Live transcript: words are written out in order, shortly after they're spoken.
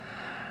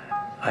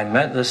I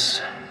met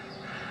this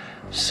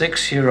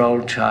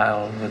 6-year-old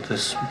child with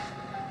this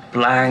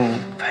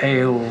blank,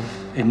 pale,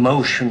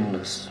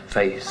 emotionless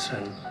face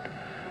and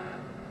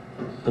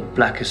the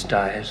blackest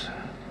eyes,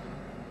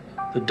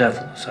 the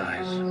devil's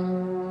eyes.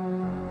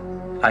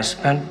 I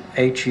spent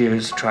 8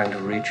 years trying to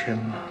reach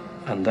him,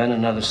 and then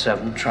another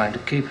 7 trying to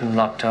keep him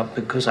locked up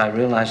because I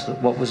realized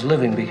that what was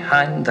living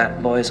behind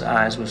that boy's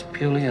eyes was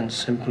purely and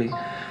simply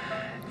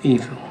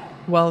evil.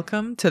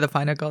 Welcome to the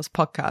Final Girls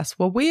podcast,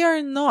 where we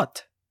are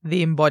not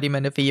the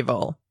embodiment of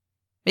evil.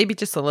 Maybe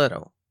just a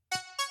little.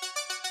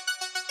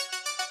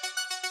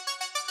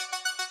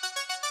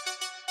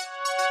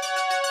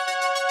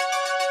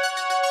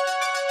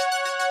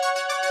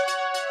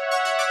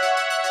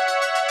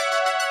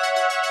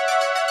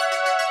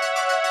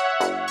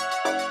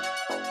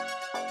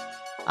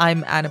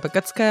 I'm Anna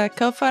Bogutska,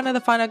 co-founder of the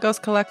Final Girls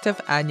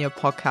Collective and your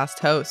podcast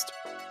host.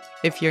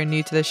 If you're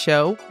new to the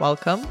show,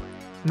 welcome.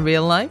 In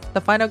real life,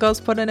 the Final Girls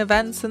put on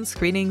events and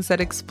screenings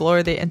that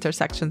explore the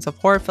intersections of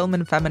horror film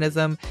and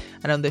feminism.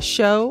 And on the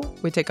show,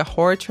 we take a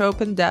horror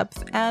trope in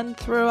depth and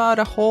throughout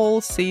a whole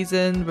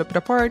season, rip it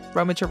apart,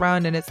 rummage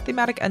around in its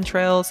thematic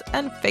entrails,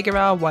 and figure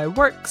out why it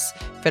works,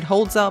 if it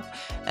holds up,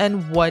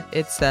 and what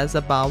it says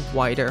about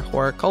wider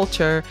horror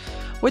culture.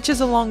 Which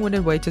is a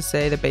long-winded way to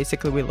say that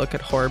basically we look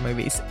at horror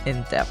movies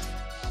in depth.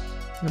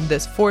 In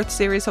this 4th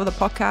series of the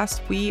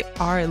podcast, we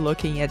are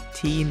looking at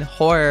teen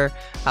horror,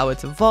 how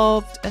it's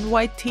evolved, and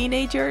why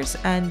teenagers,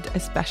 and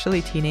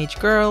especially teenage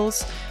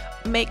girls,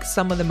 make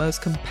some of the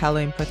most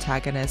compelling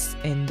protagonists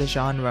in the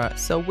genre.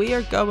 So we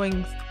are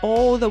going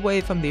all the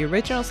way from the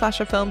original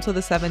slasher films of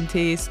the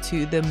 70s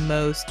to the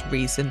most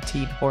recent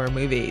teen horror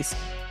movies.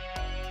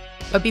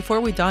 But before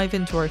we dive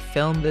into our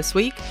film this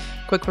week,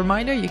 quick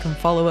reminder, you can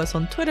follow us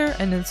on Twitter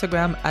and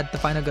Instagram at The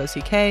Final Girls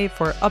UK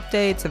for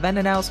updates, event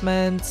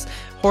announcements,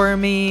 horror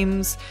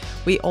memes.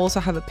 We also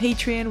have a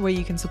Patreon where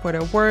you can support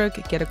our work,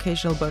 get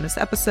occasional bonus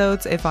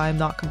episodes if I'm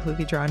not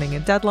completely drowning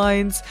in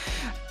deadlines.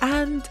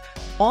 And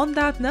on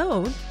that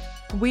note,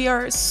 we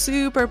are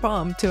super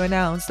pumped to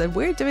announce that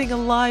we're doing a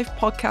live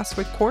podcast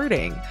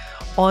recording.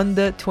 On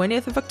the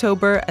 20th of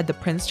October at the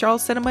Prince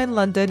Charles Cinema in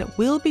London,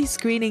 we'll be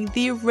screening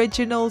the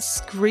original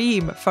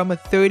Scream from a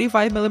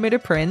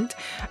 35mm print,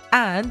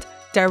 and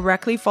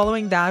directly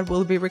following that,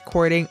 we'll be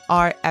recording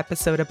our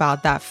episode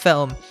about that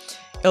film.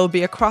 It'll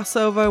be a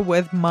crossover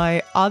with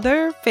my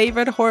other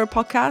favorite horror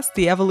podcast,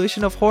 The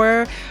Evolution of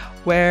Horror,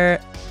 where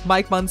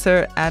Mike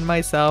Munzer and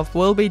myself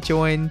will be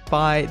joined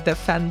by the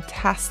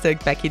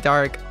fantastic Becky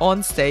Dark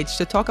on stage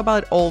to talk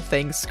about all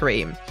things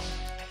Scream.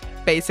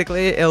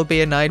 Basically, it'll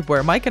be a night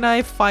where Mike and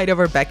I fight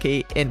over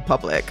Becky in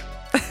public.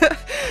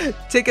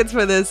 Tickets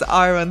for this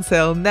are on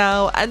sale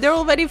now, and they're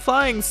already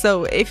flying,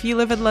 so if you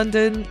live in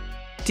London,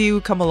 do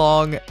come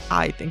along.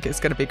 I think it's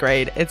going to be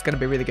great. It's going to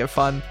be really good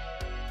fun.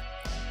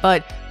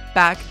 But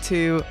back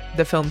to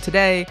the film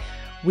today,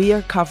 we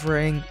are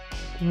covering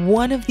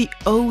one of the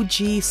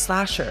OG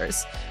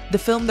slashers, the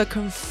film that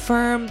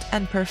confirmed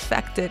and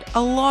perfected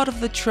a lot of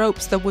the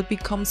tropes that would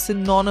become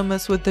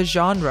synonymous with the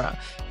genre.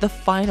 The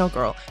final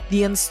girl,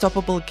 the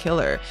unstoppable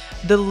killer,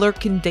 the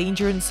lurking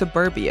danger in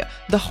suburbia,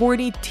 the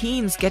horny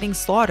teens getting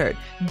slaughtered,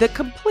 the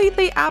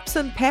completely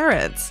absent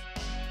parents.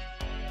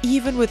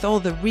 Even with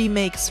all the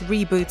remakes,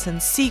 reboots,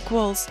 and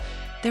sequels,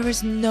 there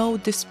is no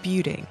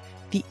disputing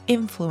the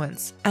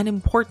influence and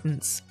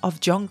importance of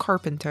John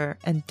Carpenter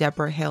and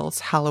Deborah Hill's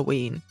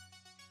Halloween.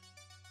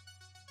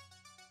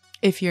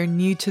 If you're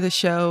new to the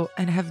show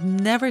and have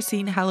never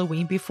seen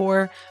Halloween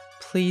before,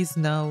 please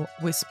know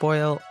we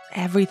spoil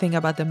everything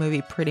about the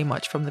movie pretty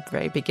much from the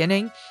very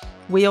beginning.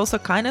 We also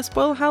kind of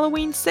spoil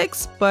Halloween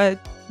 6, but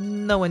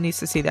no one needs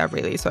to see that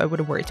really, so I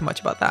wouldn't worry too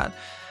much about that.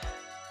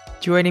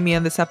 Joining me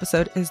on this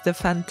episode is the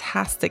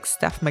fantastic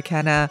Steph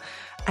McKenna,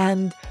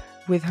 and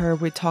with her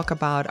we talk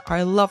about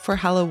our love for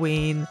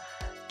Halloween,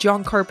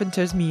 John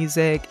Carpenter's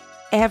music,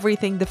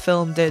 everything the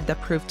film did that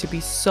proved to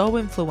be so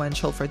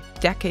influential for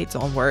decades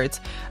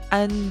onwards,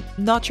 and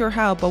not sure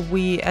how, but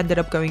we ended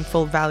up going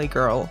full Valley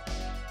Girl.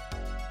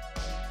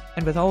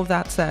 And with all of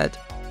that said,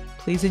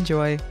 please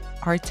enjoy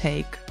our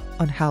take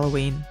on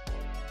Halloween.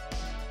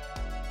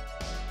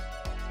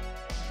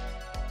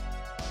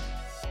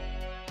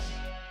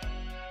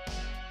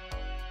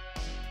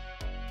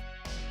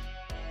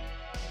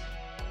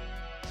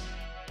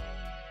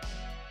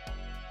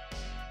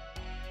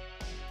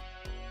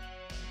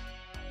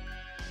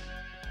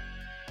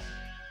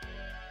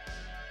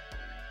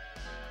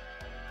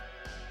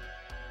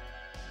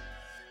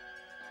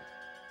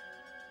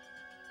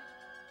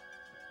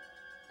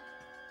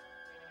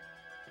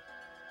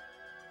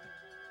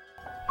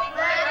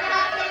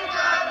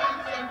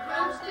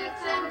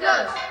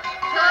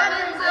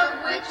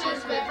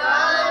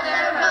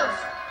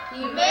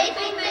 You may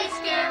think they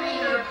scare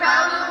me, you're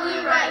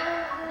probably right.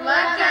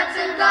 Black cats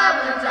and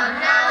goblins on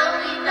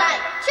Halloween night.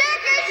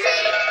 Trick or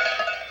treat!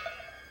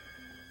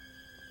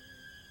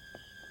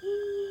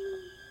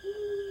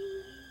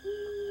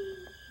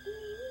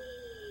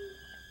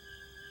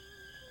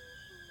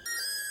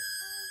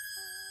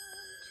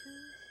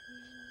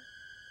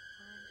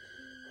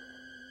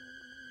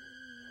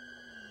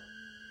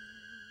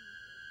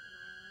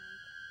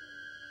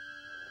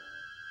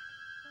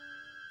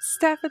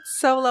 Steph, it's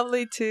so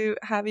lovely to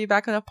have you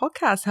back on the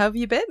podcast. How have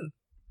you been?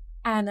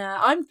 Anna,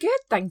 I'm good,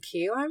 thank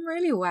you. I'm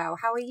really well.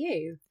 How are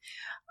you?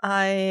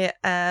 I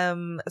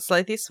am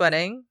slightly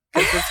sweating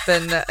because it's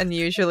been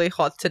unusually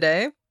hot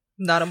today.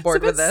 Not on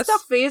board with this. It's a bit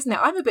stuffy, isn't it?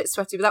 I'm a bit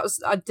sweaty, but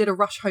I did a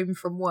rush home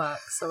from work,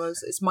 so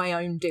it's my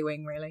own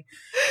doing, really.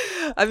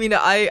 I mean,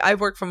 I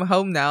work from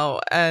home now,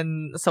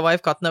 and so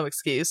I've got no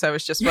excuse. I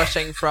was just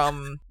rushing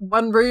from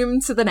one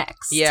room to the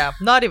next. Yeah,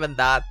 not even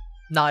that.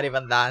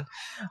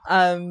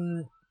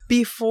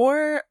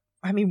 Before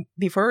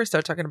we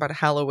start talking about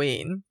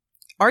Halloween,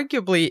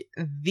 arguably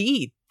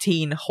the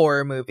teen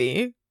horror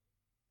movie.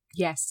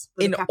 Yes,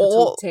 with a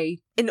capital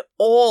T. In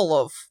all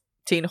of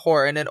teen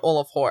horror and in all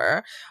of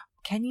horror.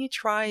 Can you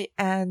try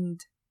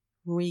and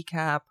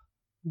recap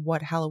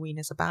what Halloween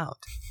is about?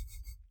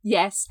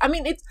 Yes. I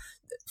mean,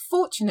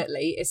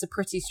 fortunately, it's a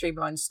pretty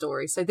streamlined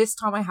story. So this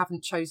time I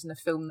haven't chosen a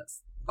film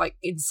that's like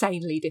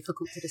insanely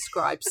difficult to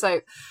describe.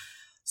 So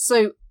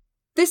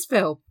this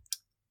film,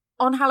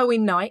 on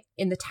Halloween night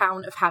in the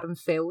town of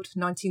Haddonfield,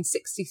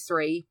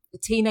 1963, a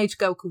teenage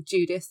girl called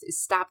Judith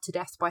is stabbed to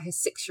death by her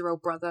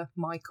 6-year-old brother,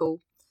 Michael.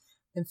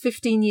 Then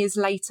 15 years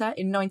later,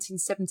 in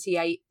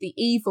 1978,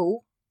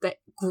 that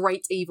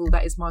great evil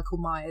that is Michael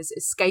Myers,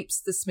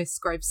 escapes the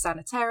Smithsgrove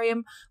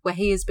Sanitarium where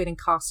he has been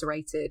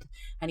incarcerated,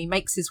 and he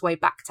makes his way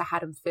back to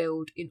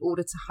Haddonfield in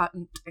order to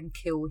hunt and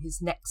kill his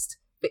next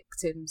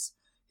victims,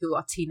 who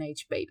are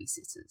teenage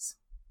babysitters.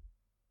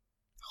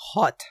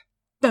 Hot.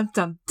 Dun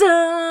dun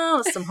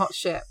dun! That's some hot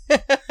shit.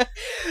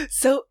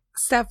 So,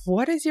 Steph,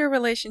 what is your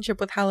relationship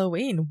with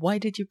Halloween? Why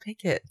did you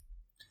pick it?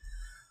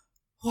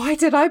 Why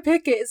did I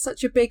pick it? It's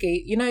such a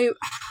biggie. You know,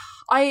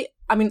 I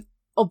mean,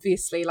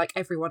 obviously, like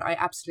everyone, I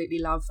absolutely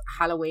love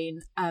Halloween.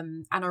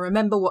 And I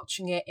remember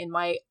watching it in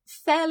my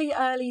fairly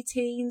early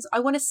teens. I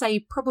want to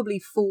say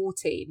probably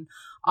 14,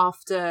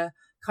 after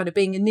kind of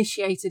being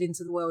initiated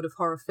into the world of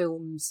horror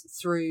films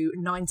through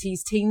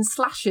 90s teen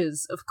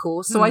slashers, of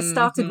course. So I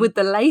started with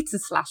the later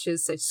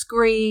slashers. So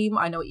Scream,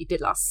 I Know What You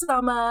Did Last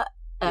Summer,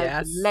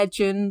 yes.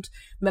 Legend.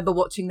 Remember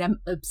watching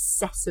them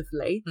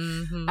obsessively.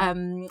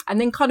 And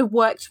then kind of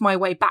worked my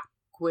way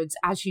backwards,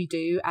 as you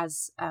do,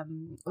 as a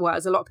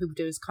lot of people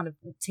do as kind of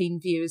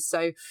teen viewers.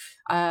 So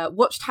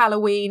watched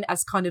Halloween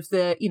as kind of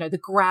the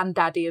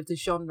granddaddy of the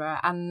genre.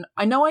 And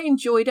I know I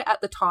enjoyed it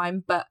at the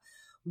time, but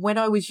when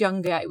I was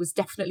younger, it was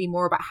definitely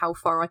more about how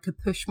far I could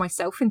push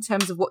myself in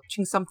terms of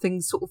watching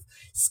something sort of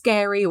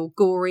scary or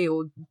gory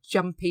or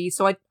jumpy.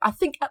 So I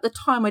think at the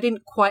time I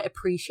didn't quite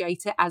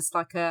appreciate it as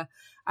like an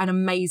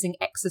amazing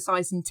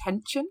exercise in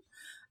tension.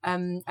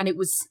 And it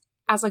was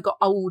as I got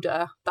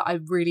older that I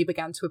really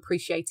began to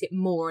appreciate it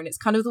more. And it's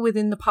kind of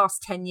within the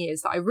past 10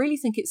 years that I really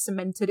think it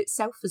cemented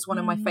itself as one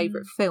of my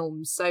favourite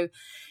films. So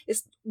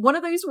it's one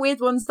of those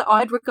weird ones that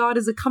I'd regard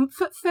as a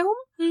comfort film,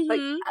 like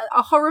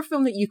a horror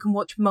film that you can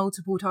watch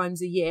multiple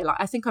times a year. Like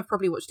I think I've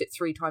probably watched it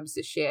 3 times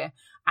this year.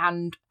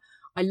 And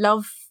I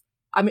love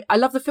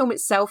the film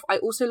itself. I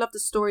also love the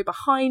story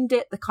behind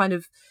it, the kind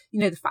of,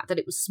 the fact that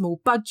it was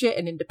small budget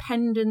and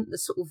independent, the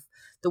sort of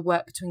the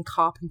work between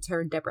Carpenter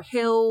and Deborah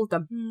Hill,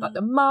 the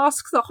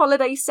mask, the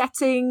holiday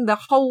setting, the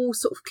whole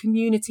sort of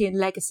community and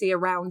legacy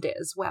around it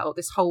as well.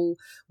 This whole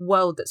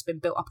world that's been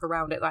built up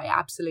around it that I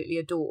absolutely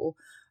adore.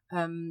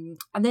 And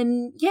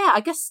then, I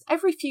guess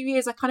every few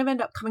years I kind of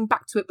end up coming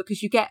back to it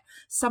because you get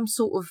some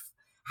sort of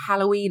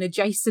Halloween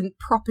adjacent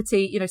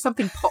property,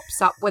 something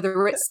pops up,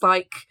 whether it's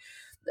like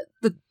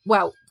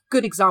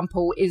good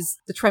example is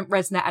the Trent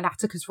Reznor and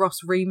Atticus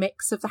Ross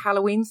remix of the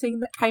Halloween theme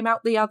that came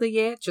out the other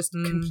year. Just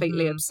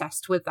completely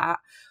obsessed with that.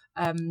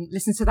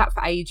 Listened to that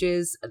for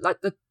ages.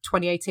 Like the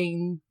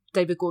 2018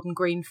 David Gordon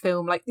Green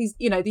film. Like these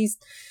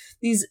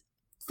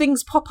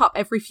things pop up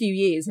every few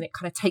years, and it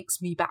kind of takes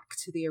me back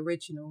to the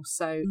original.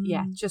 So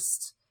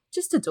just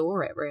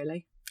adore it,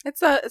 really.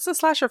 It's a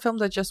slasher film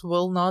that just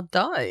will not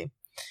die.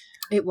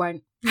 It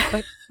won't.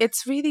 But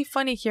it's really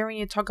funny hearing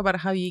you talk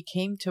about how you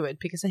came to it,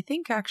 because I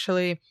think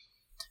actually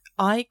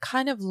I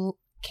kind of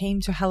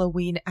came to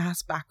Halloween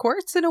ass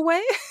backwards in a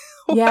way.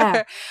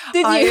 Yeah.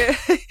 Did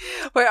you?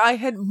 Where I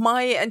had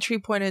my entry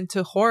point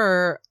into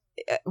horror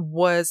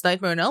was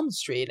Nightmare on Elm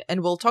Street.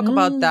 And we'll talk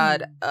about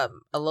that a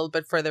little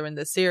bit further in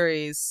the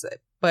series.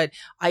 But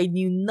I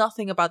knew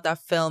nothing about that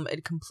film.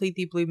 It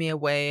completely blew me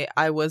away.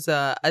 I was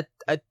a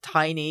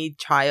tiny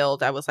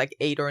child. I was like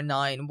 8 or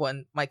 9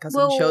 when my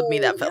cousin showed me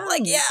that film.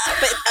 Like,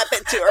 a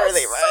bit too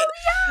early, right?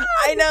 So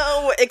I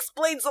know,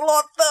 explains a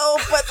lot though,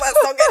 but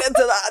let's not get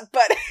into that.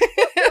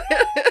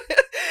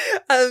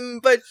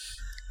 But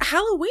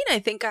Halloween, I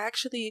think I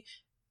actually,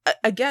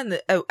 again,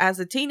 as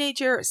a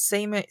teenager,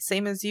 same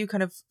as you,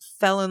 kind of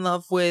fell in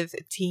love with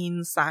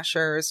teen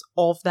slashers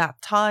of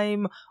that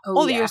time.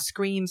 Your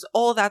Screams,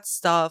 all that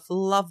stuff,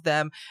 love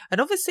them. And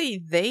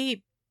obviously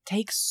they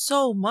take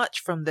so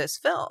much from this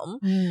film,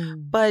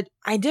 but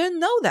I didn't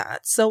know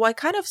that. So I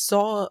kind of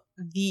saw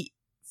the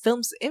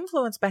films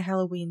influenced by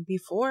Halloween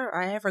before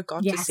I ever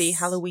got to see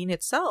Halloween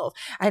itself.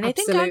 And I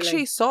think I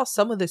actually saw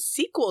some of the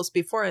sequels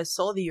before I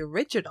saw the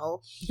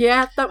original.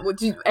 Yeah, that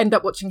would you end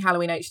up watching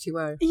Halloween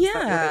H2O.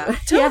 Yeah,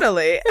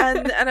 totally.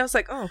 And I was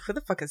like, oh, who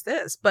the fuck is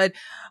this? But,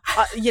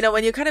 you know,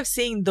 when you're kind of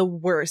seeing the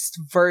worst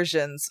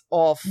versions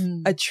of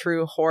a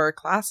true horror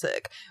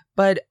classic.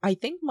 But I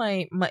think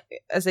my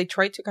as I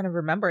tried to kind of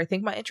remember, I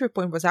think my entry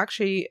point was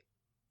actually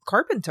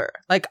Carpenter.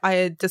 Like, I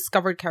had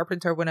discovered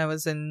Carpenter when I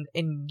was in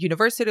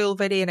university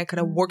already, and I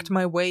kind of worked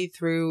my way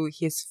through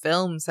his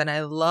films, and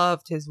I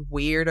loved his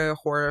weirder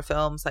horror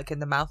films, like In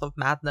the Mouth of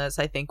Madness.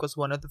 I think was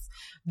one of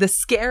the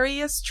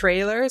scariest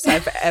trailers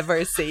I've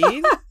ever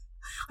seen.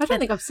 I don't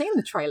think I've seen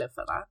the trailer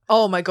for that.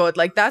 Oh my god,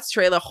 like that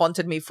trailer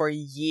haunted me for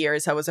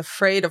years. I was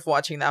afraid of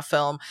watching that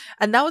film.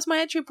 And that was my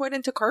entry point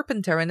into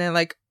Carpenter. And then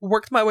like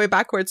worked my way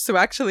backwards to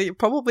actually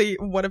probably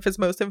one of his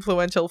most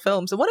influential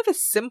films and one of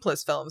his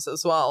simplest films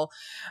as well.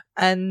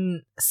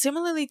 And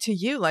similarly to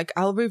you, like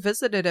I'll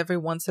revisit it every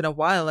once in a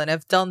while, and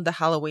I've done the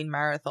Halloween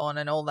marathon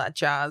and all that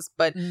jazz.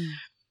 But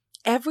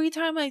every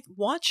time I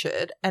watch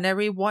it, and I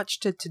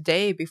rewatched it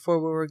today before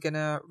we were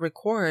gonna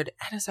record,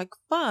 and it's like,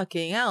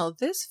 fucking hell,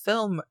 this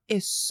film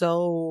is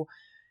so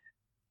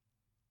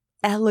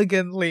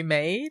elegantly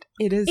made.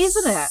 It is,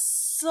 isn't it?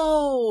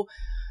 So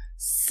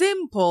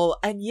simple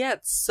and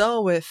yet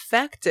so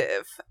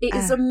effective. It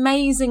is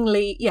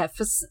amazingly,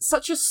 for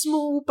such a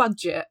small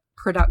budget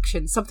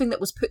production, something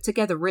that was put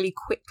together really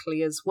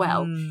quickly as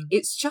well.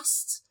 It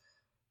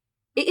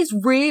is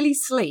really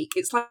sleek.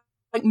 It's like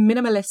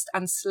minimalist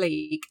and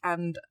sleek,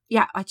 and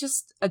I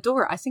just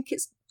adore it. I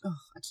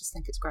just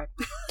think it's great.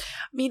 I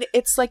mean,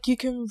 it's like you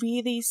can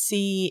really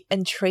see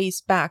and trace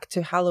back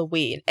to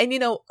Halloween, and you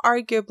know,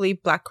 arguably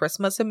Black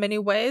Christmas in many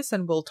ways,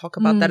 and we'll talk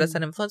about that as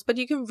an influence, but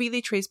you can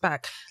really trace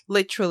back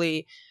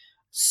literally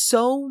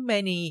so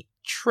many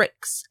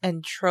tricks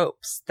and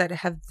tropes that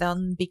have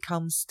then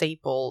become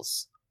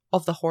staples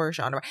of the horror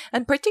genre,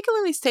 and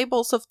particularly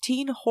staples of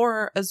teen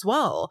horror as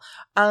well.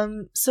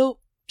 So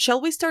shall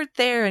we start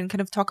there and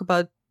kind of talk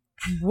about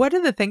what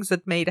are the things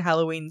that made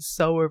Halloween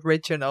so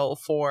original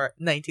for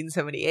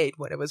 1978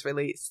 when it was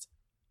released?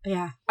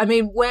 Yeah. I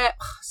mean,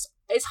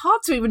 it's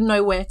hard to even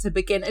know where to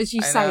begin. As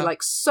you say,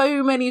 like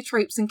so many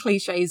tropes and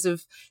cliches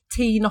of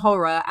teen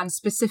horror, and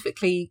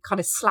specifically kind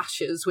of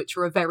slashers, which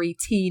are a very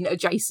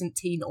teen-adjacent,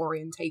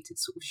 teen-orientated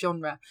sort of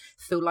genre,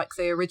 feel like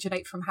they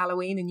originate from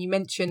Halloween. And you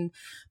mentioned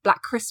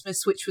Black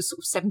Christmas, which was sort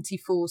of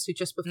 74, so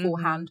just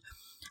beforehand.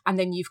 And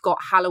then you've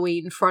got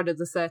Halloween, Friday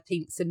the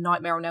 13th, and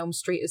Nightmare on Elm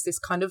Street as this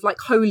kind of like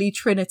holy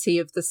trinity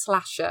of the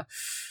slasher.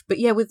 But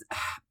yeah, with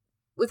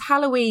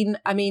Halloween,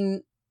 I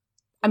mean,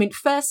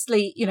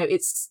 firstly, you know,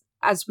 it's,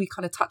 as we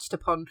kind of touched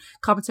upon,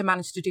 Carpenter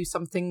managed to do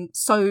something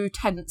so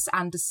tense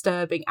and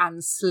disturbing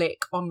and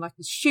slick on like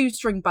a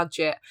shoestring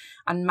budget,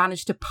 and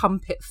managed to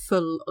pump it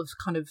full of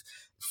kind of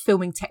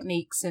filming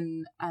techniques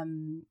and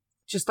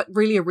just like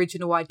really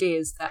original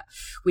ideas that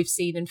we've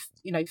seen in,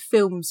 you know,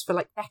 films for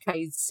like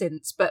decades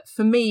since. But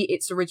for me,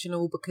 it's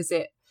original because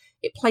it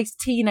placed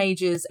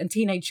teenagers and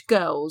teenage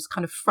girls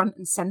kind of front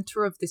and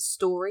center of this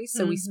story.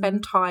 So we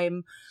spend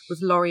time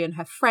with Laurie and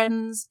her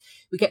friends.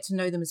 We get to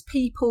know them as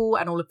people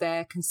and all of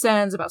their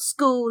concerns about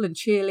school and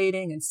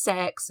cheerleading and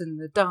sex and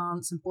the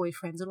dance and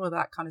boyfriends and all of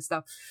that kind of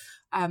stuff.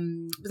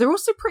 But they're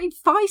also pretty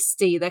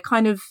feisty. They're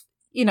kind of,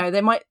 you know,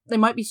 they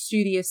might be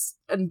studious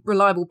and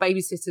reliable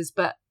babysitters,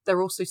 but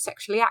they're also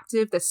sexually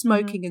active. They're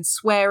smoking and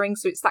swearing.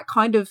 So it's that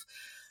kind of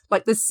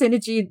like the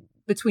synergy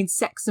between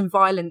sex and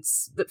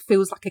violence that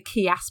feels like a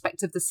key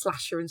aspect of the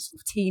slasher and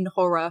sort of teen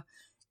horror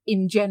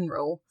in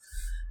general.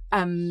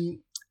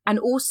 And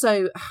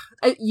also,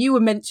 you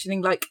were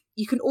mentioning, like,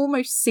 you can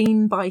almost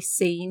scene by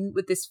scene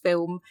with this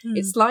film.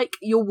 It's like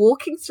you're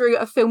walking through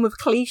a film of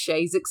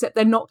cliches, except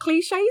they're not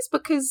cliches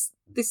because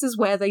this is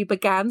where they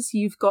began. So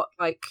you've got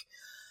like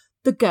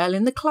the girl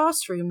in the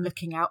classroom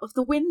looking out of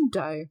the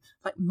window,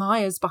 like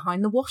Myers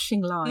behind the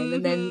washing line,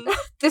 and then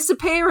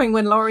disappearing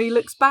when Laurie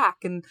looks back,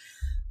 and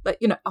like,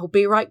 you know, I'll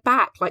be right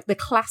back, like the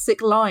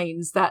classic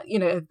lines that, you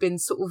know, have been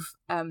sort of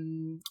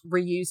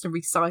reused and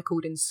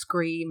recycled in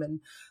Scream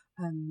and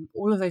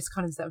all of those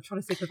kind of stuff. I'm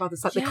trying to think of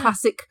others, like the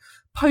classic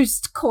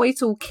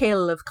post-coital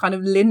kill of kind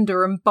of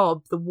Linda and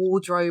Bob, the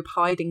wardrobe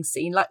hiding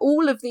scene. Like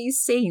all of these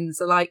scenes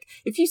are like,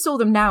 if you saw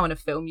them now in a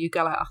film, you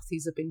go like, oh,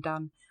 these have been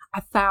done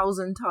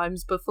 1,000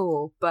 times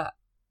before, but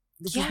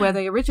this is where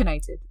they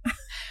originated.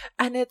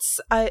 And it's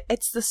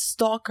the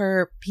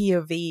stalker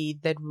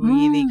POV that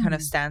really kind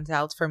of stands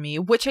out for me,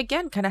 which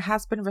again kind of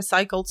has been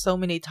recycled so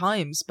many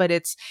times, but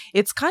it's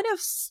kind of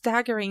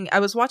staggering. I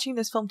was watching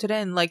this film today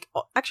and like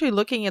actually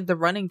looking at the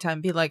running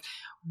time, be like,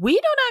 we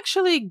don't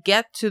actually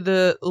get to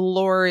the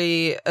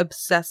Laurie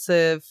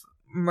obsessive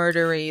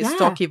murdery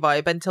stalky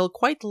vibe until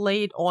quite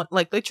late on,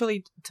 like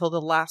literally till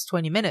the last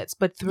 20 minutes.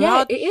 But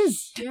throughout it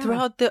is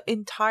throughout the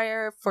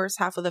entire first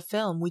half of the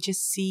film, we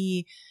just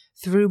see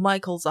through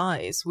Michael's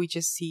eyes, we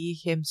just see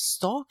him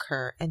stalk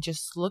her and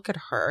just look at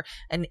her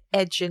and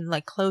edge in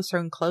like closer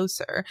and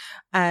closer.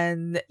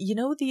 And you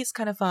know, these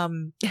kind of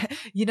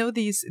you know,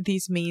 these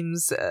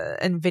memes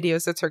and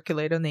videos that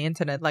circulate on the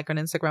internet, like on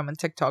Instagram and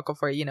TikTok, of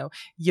where, you know,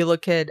 you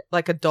look at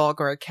like a dog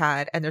or a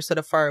cat and they're sort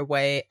of far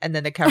away, and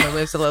then the camera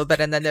moves a little bit,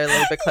 and then they're a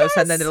little bit closer,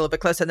 and then they're a little bit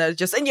closer, and they're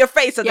just in your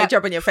face, and they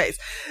jump in your face.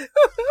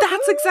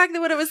 That's exactly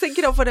what I was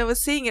thinking of when I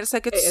was seeing it. It's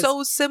like, it's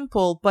so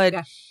simple, but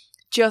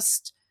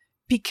just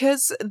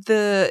because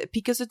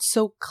it's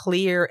so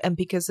clear, and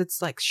because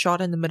it's like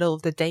shot in the middle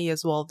of the day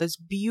as well, this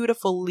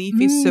beautiful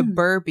leafy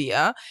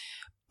suburbia,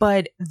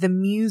 but the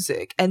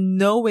music and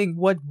knowing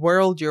what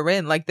world you're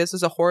in, like, this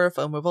is a horror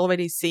film. We've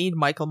already seen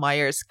Michael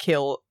Myers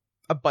kill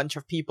a bunch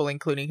of people,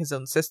 including his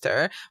own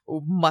sister. We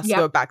must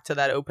go back to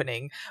that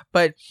opening,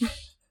 but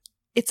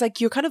it's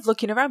like you're kind of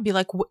looking around, be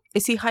like,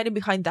 is he hiding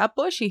behind that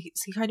bush?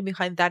 Is he hiding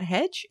behind that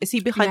hedge? Is he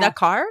behind that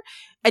car?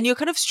 And you're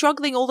kind of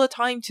struggling all the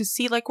time to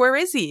see, like, where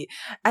is he?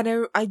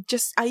 And I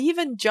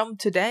even jumped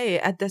today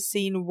at the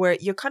scene where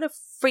you're kind of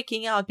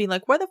freaking out, being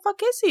like, where the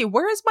fuck is he?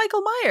 Where is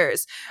Michael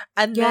Myers?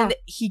 And then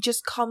he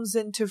just comes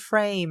into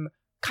frame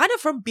kind of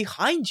from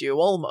behind you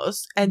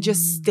almost, and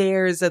just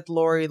stares at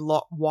Laurie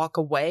walk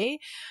away.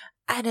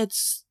 And it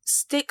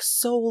sticks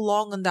so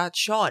long on that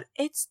shot.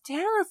 It's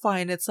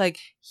terrifying. It's like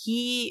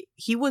he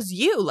was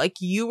you. Like,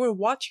 you were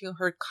watching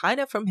her kind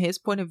of from his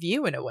point of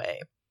view in a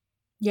way.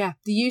 Yeah,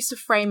 the use of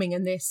framing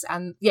in this,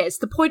 and it's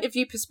the point of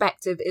view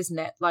perspective, isn't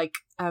it? Like,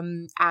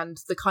 and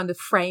the kind of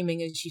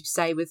framing, as you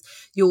say, with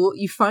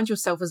you find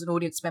yourself as an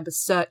audience member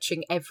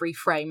searching every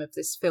frame of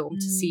this film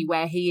to see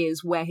where he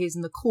is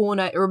in the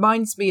corner. It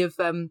reminds me of,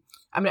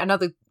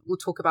 we'll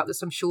talk about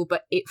this, I'm sure,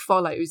 but It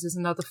Follows is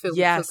another film.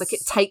 Yes. It feels like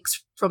it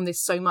takes from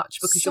this so much,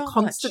 because you're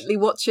constantly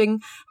watching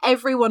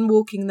everyone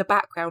walking in the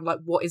background,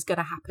 like, what is going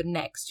to happen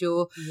next?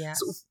 You're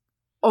sort of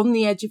on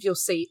the edge of your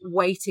seat,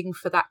 waiting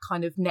for that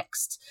kind of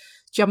next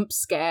jump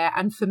scare.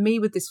 And for me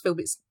with this film,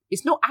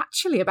 it's not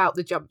actually about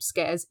the jump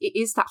scares. It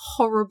is that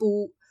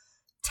horrible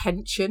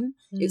tension.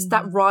 It's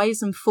that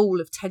rise and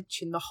fall of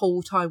tension the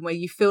whole time, where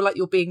you feel like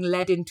you're being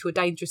led into a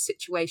dangerous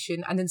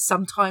situation, and then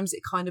sometimes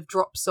it kind of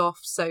drops off.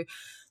 So,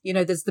 you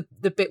know, there's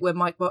the bit where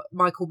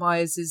Michael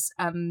Myers is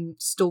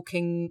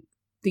stalking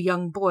the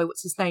young boy,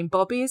 what's his name,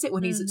 Bobby, is it?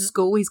 When he's at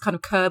school, he's kind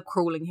of curb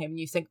crawling him, and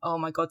you think, oh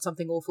my God,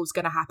 something awful is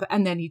going to happen,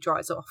 and then he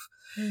dries off.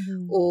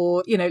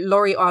 Or, you know,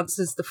 Laurie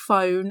answers the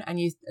phone, and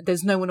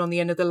there's no one on the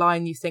end of the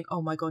line. You think,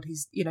 oh my God,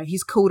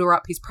 he's called her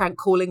up, he's prank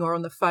calling her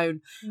on the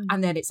phone,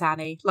 and then it's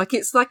Annie. Like,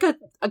 it's like a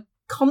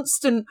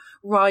constant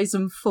rise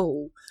and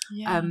fall.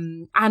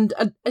 And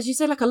as you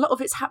say, like, a lot of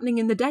it's happening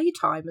in the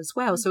daytime as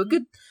well. So a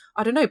good,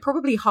 I don't know,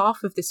 probably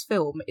half of this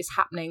film is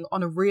happening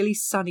on a really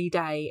sunny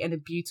day in a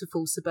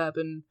beautiful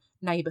suburban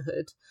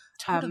neighborhood.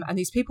 And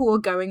these people are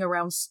going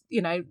around,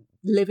 you know,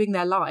 living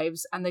their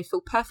lives, and they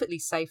feel perfectly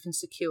safe and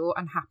secure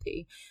and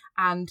happy.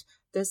 And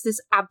there's this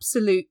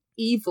absolute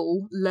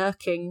evil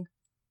lurking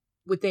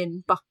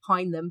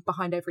behind them,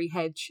 behind every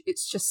hedge.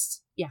 It's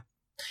just,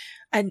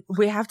 And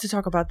we have to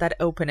talk about that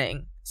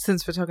opening,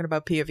 since we're talking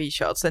about POV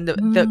shots. And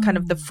the kind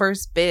of the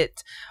first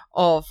bit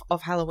of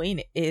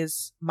Halloween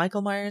is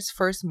Michael Myers'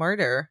 first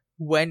murder,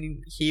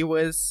 when he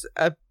was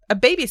a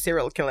baby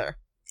serial killer.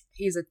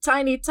 He's a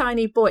tiny,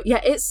 tiny boy.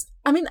 Yeah,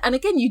 and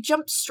again, you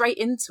jump straight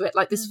into it.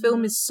 Like, this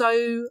film is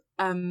so,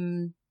 I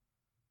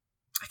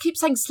keep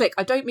saying slick.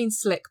 I don't mean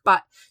slick,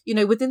 but, you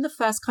know, within the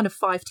first kind of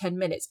 5-10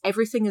 minutes,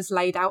 everything is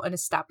laid out and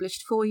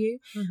established for you.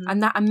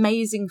 And that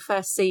amazing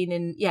first scene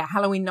in,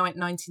 Halloween night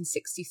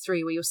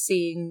 1963, where you're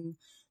seeing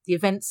the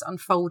events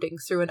unfolding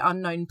through an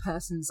unknown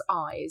person's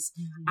eyes.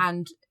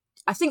 And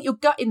I think your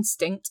gut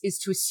instinct is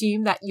to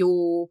assume that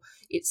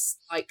it's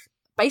like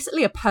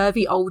basically a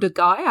pervy older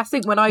guy. I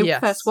think when I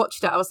first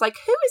watched it, I was like,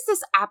 who is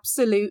this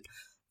absolute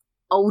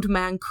old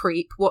man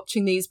creep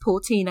watching these poor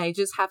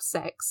teenagers have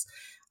sex?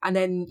 And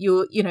then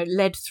you're, you know,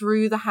 led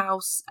through the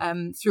house,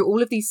 through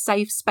all of these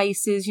safe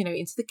spaces, you know,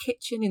 into the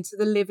kitchen, into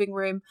the living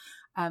room,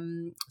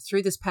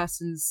 through this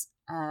person's,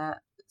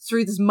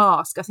 through this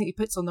mask. I think he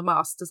puts on the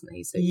mask, doesn't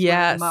he? So he's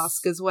wearing the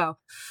mask as well,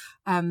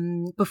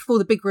 before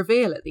the big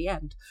reveal at the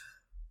end.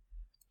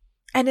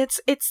 And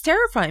it's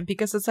terrifying,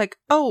 because it's like,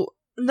 oh,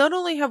 not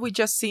only have we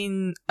just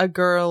seen a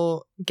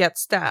girl get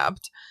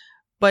stabbed,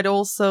 but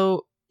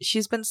also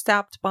she's been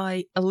stabbed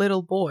by a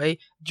little boy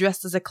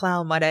dressed as a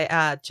clown, might I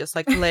add, just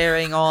like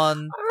layering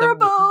on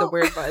the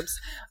weird vibes.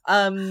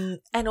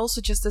 And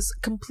also just this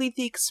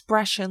completely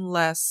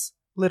expressionless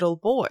little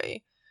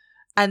boy.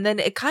 And then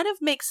it kind of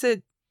makes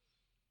it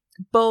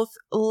both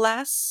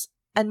less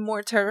and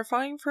more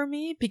terrifying for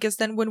me, because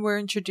then when we're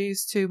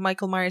introduced to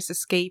Michael Myers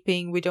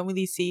escaping, we don't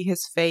really see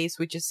his face,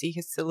 we just see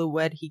his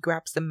silhouette. He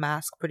grabs the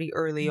mask pretty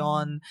early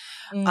on.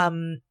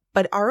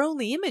 But our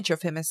only image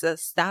of him is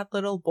that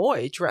little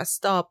boy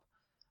dressed up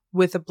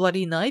with a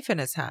bloody knife in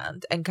his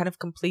hand and kind of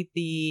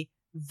completely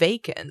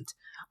vacant.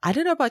 I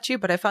don't know about you,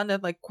 but I found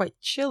it like quite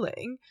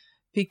chilling,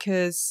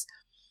 because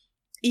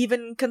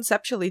even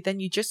conceptually, then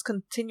you just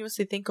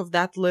continuously think of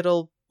that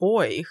little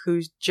boy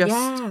who just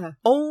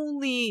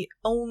only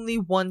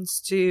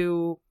wants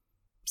to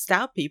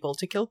stab people,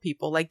 to kill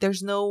people. Like,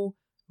 there's no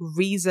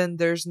reason,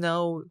 there's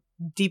no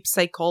deep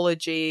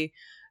psychology,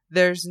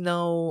 there's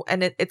no,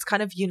 and it's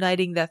kind of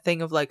uniting that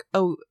thing of like,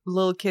 oh,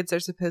 little kids are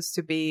supposed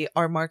to be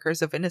our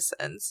markers of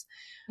innocence,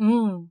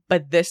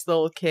 but this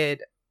little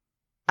kid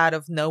out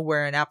of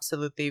nowhere and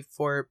absolutely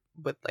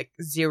with like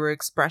zero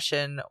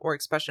expression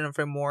of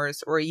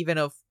remorse or even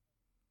of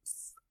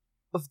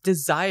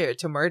desire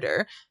to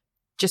murder,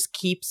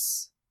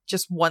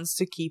 just wants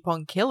to keep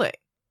on killing.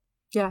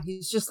 Yeah,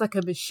 he's just like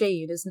a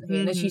machine, isn't he?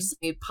 And as you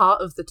say,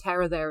 part of the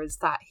terror there is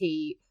that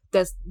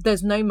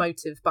there's no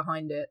motive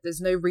behind it. There's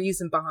no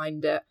reason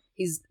behind it.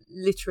 He's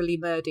literally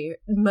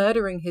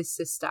murdering his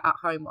sister at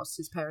home whilst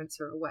his parents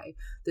are away.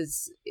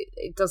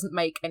 It doesn't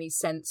make any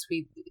sense.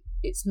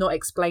 It's not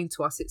explained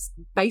to us. It's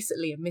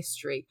basically a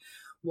mystery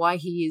why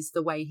he is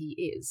the way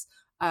he is.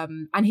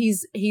 And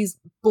he's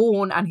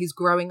born and he's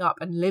growing up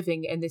and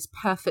living in this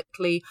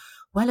perfectly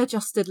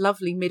well-adjusted,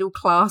 lovely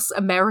middle-class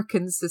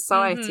American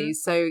society.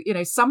 So,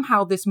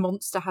 somehow this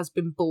monster has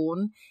been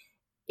born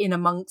in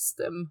amongst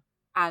them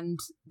and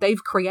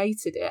they've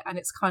created it. And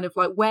it's kind of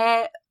like,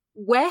 where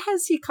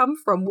has he come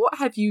from? What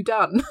have you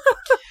done?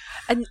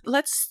 And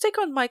let's stick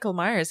on Michael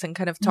Myers and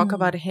kind of talk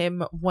about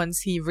him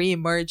once he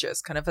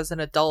reemerges kind of as an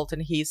adult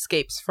and he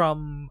escapes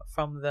from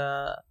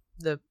the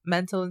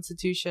mental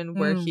institution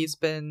where he's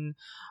been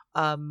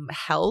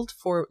held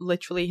for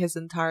literally his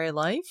entire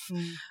life.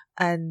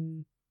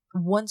 And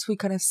once we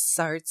kind of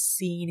start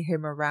seeing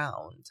him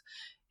around,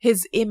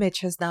 his image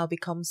has now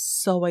become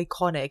so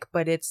iconic,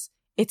 but it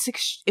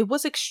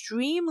was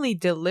extremely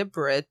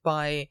deliberate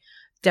by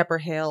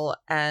Deborah Hill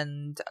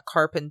and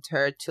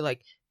Carpenter to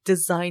like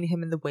design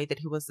him in the way that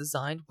he was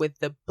designed, with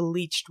the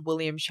bleached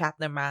William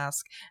Shatner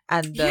mask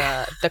and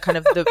the kind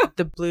of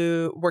the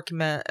blue working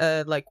man,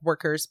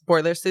 workers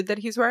boiler suit that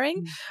he's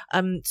wearing.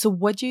 So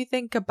what do you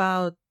think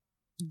about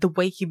the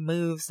way he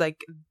moves,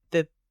 like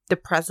the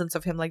presence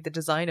of him, like the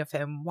design of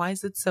him? Why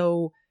is it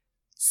so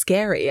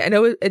scary? I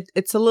know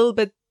it's a little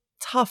bit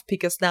tough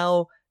because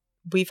now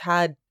we've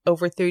had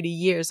over 30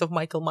 years of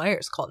Michael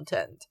Myers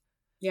content.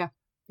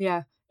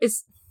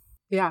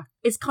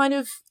 It's kind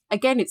of,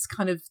 again, it's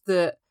kind of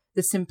the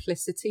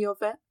simplicity of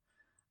it.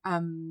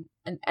 And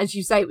as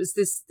you say, it was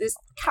this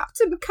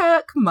Captain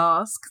Kirk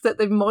mask that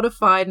they've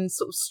modified and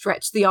sort of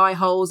stretched the eye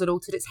holes and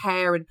altered its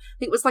hair, and I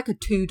think it was like a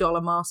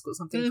 $2 mask or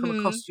something from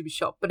a costume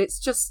shop. But it's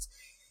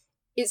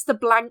the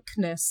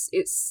blankness.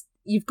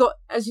 You've got,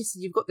 as you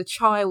said, you've got the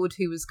child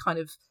who was kind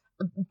of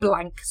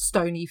blank,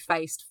 stony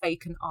faced,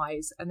 vacant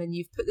eyes, and then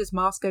you've put this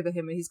mask over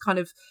him and he's kind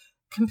of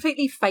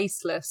completely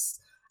faceless,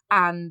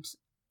 and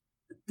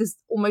there's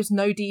almost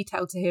no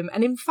detail to him.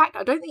 And in fact,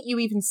 I don't think you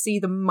even see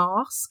the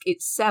mask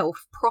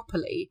itself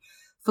properly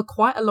for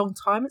quite a long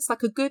time. It's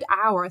like a good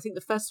hour. I think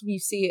the first time you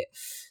see it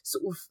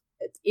sort of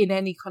in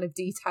any kind of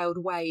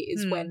detailed way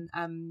is when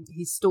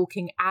he's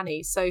stalking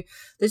Annie. So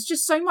there's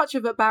just so much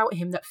about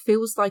him that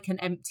feels like an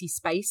empty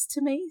space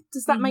to me.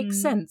 Does that make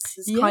sense?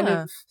 It's kind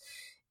of,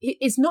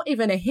 it's not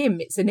even a him,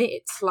 it's an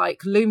it.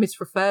 Like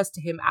Loomis refers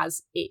to him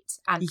as it,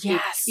 and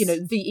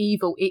it, the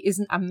evil. It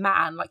isn't a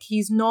man. Like,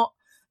 he's not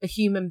a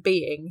human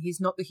being.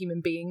 He's not the human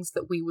beings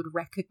that we would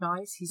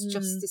recognize. He's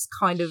just this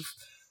kind of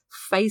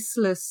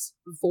faceless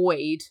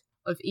void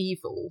of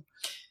evil.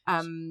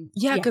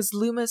 Because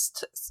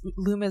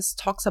Loomis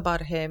talks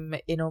about him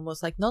in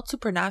almost like not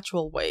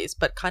supernatural ways,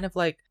 but kind of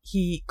like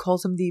he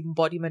calls him the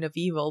embodiment of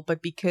evil,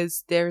 but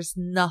because there's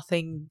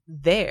nothing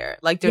there,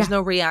 like there's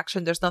no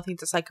reaction, there's nothing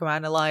to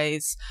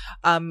psychoanalyze.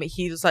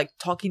 He's like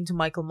talking to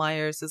Michael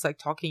Myers is like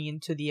talking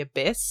into the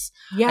abyss.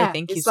 I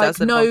think he says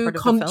like no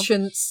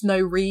conscience, no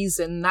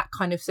reason, that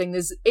kind of thing.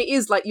 It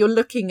is like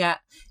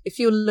if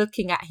you're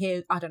looking at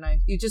him, I don't know,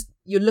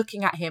 you're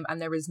looking at him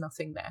and there is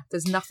nothing there.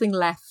 There's nothing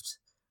left.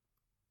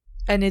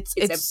 And it's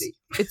empty.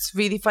 It's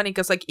really funny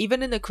because like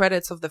even in the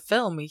credits of the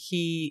film,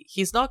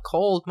 he's not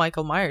called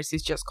Michael Myers,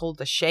 he's just called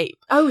The Shape.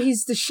 Oh,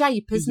 he's The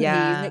Shape, isn't he?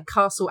 In Nick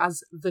Castle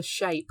as The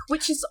Shape,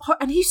 which is,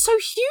 and he's so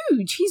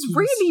huge. He's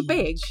really huge.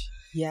 Big.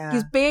 Yeah,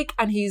 he's big,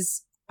 and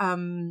he's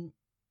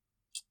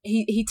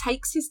he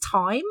takes his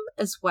time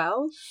as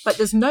well. Like,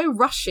 there's no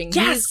rushing.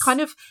 Yes! He's kind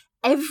of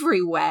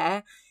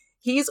everywhere.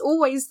 He is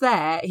always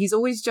there. He's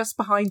always just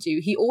behind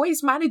you. He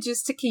always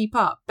manages to keep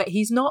up, but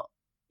he's not.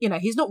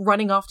 He's not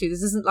running after you.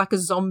 This isn't like a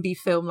zombie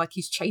film, like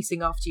he's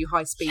chasing after you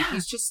high speed. Yeah.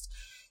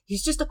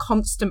 He's just a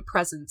constant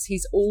presence.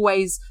 He's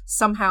always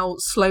somehow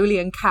slowly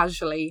and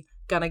casually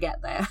gonna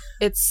get there.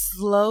 It's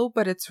slow,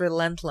 but it's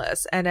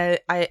relentless. And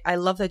I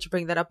love that you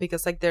bring that up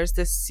because like there's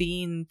this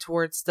scene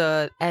towards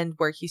the end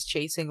where he's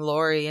chasing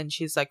Laurie and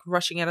she's like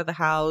rushing out of the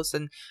house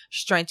and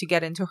she's trying to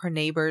get into her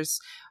neighbor's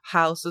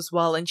house as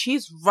well, and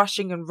she's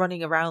rushing and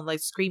running around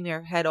like screaming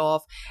her head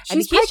off.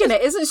 She's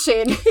pregnant, isn't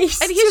she? And he's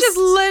just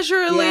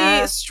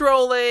leisurely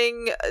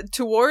strolling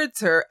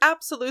towards her,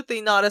 absolutely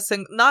not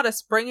a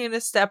spring in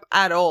a step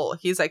at all.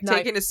 He's like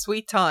taking his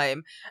sweet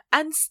time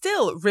and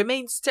still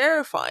remains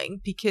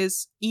terrifying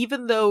because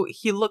even though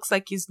he looks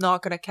like he's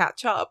not going to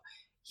catch up,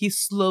 he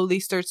slowly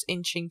starts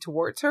inching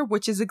towards her,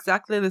 which is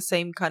exactly the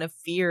same kind of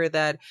fear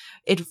that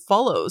It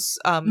Follows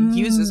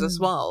uses as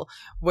well,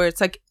 where it's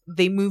like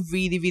they move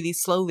really, really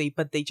slowly,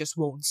 but they just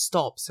won't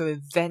stop. So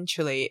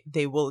eventually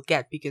they will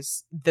get,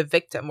 because the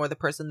victim or the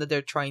person that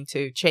they're trying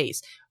to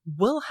chase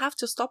will have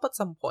to stop at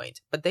some point,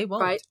 but they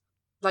won't. Right.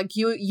 Like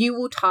you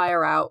will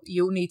tire out,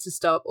 you'll need to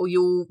stop, or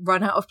you'll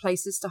run out of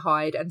places to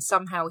hide, and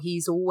somehow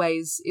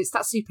it's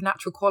that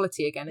supernatural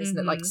quality again, isn't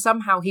it? Like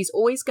somehow he's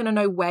always going to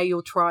know where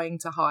you're trying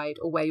to hide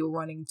or where you're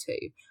running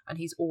to, and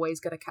he's always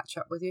going to catch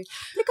up with you.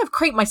 I think I've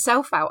creeped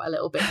myself out a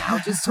little bit now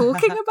just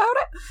talking about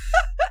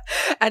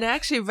it. And I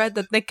actually read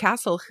that Nick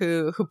Castle,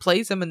 who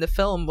plays him in the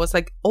film, was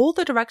like, all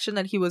the direction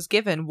that he was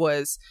given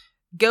was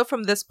go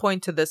from this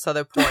point to this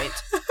other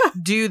point,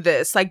 do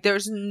this. Like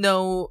there's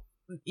no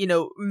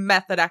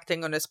method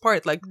acting on his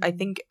part. Like I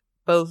think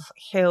both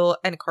Hill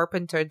and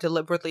Carpenter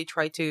deliberately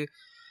tried to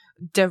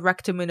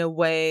direct him in a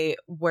way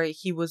where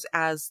he was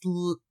as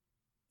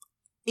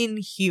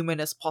inhuman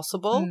as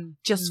possible,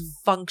 just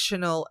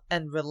functional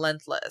and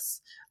relentless,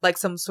 like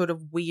some sort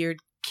of weird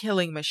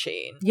killing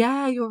machine.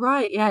 Yeah, you're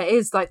right. Yeah, it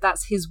is. Like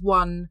it's his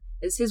one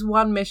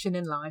mission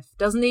in life.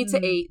 Doesn't need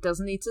to eat,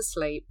 doesn't need to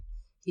sleep.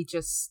 He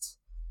just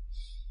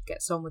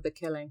gets on with the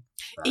killing.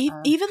 But,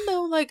 even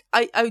though, like,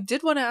 I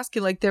did want to ask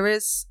you, like,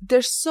 there's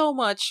so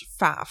much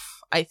faff,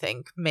 I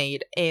think,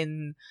 made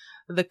in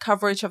the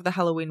coverage of the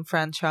Halloween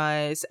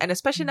franchise, and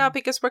especially now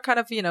because we're kind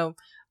of,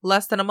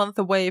 less than a month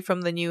away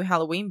from the new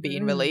Halloween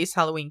being released,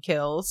 Halloween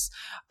Kills.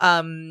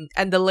 And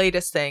the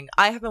latest thing,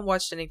 I haven't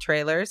watched any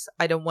trailers.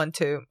 I don't want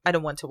to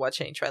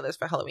watch any trailers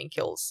for Halloween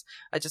Kills.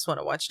 I just want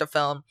to watch the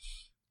film.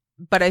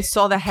 But I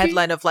saw the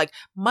headline of like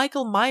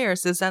Michael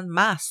Myers is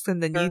unmasked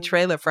in the new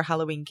trailer for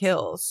Halloween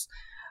Kills,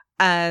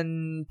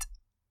 and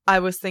I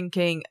was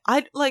thinking,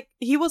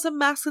 he was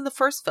unmasked in the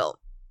first film.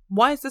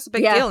 Why is this a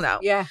big deal now?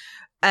 Yeah,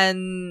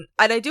 and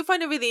I do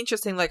find it really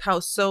interesting, like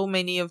how so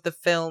many of the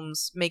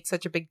films make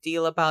such a big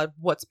deal about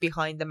what's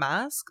behind the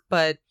mask,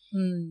 but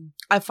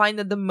I find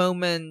that the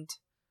moment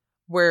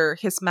where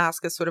his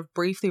mask is sort of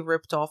briefly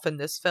ripped off in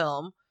this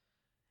film,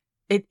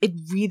 it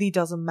really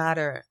doesn't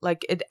matter.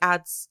 Like, it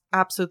adds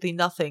absolutely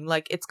nothing.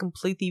 Like, it's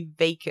completely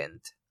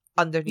vacant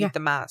underneath the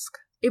mask.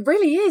 It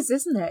really is,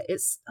 isn't it?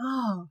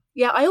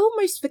 I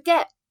almost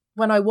forget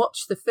when I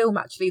watch the film,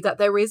 actually, that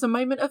there is a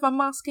moment of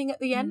unmasking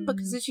at the end,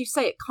 because as you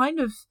say,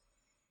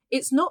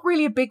 it's not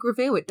really a big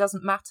reveal. It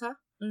doesn't matter.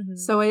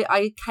 So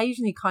I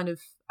occasionally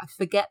I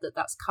forget that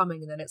that's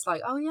coming, and then it's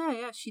like, oh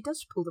yeah, she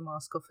does pull the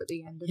mask off at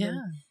the end.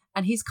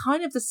 And he's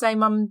kind of the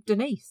same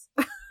underneath.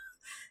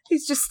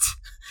 He's just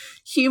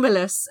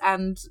humorless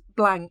and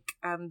blank,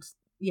 and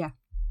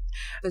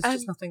there's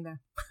just nothing there.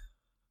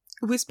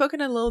 We've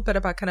spoken a little bit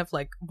about kind of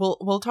like,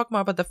 we'll talk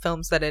more about the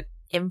films that it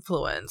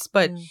influenced,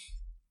 but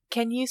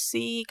can you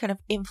see kind of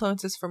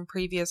influences from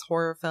previous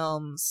horror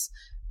films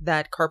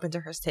that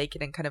Carpenter has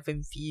taken and kind of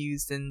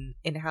infused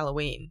in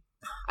Halloween?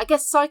 I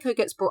guess Psycho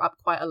gets brought up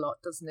quite a lot,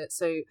 doesn't it?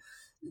 So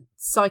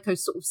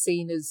Psycho's sort of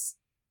seen as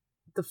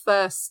the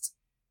first,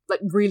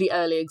 like, really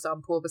early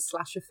example of a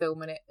slasher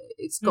film, and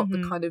it's got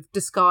the kind of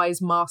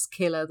disguised masked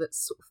killer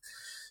that's sort of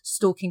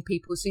stalking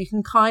people. So you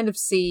can kind of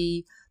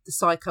see the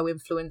Psycho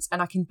influence,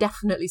 and I can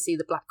definitely see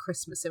the Black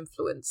Christmas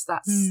influence.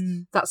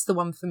 That's the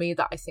one for me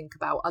that I think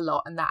about a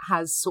lot, and that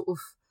has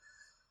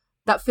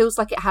that feels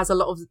like it has a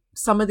lot of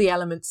some of the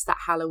elements that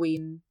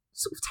Halloween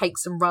sort of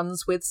takes and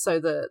runs with. So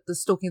the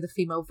stalking of the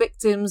female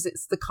victims,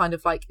 it's the kind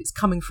of like, it's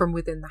coming from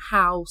within the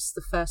house,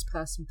 the first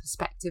person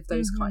perspective,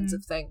 those kinds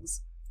of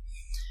things.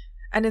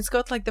 And it's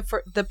got like the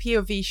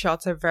POV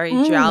shots are very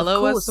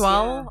giallo as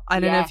well. Yeah. I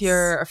don't know if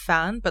you're a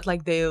fan, but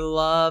like they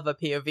love a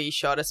POV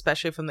shot,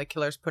 especially from the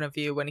killer's point of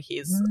view when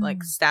he's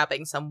like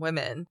stabbing some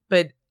women.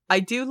 But I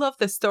do love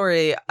the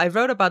story. I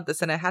wrote about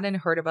this, and I hadn't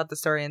heard about the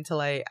story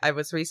until I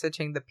was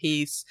researching the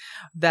piece,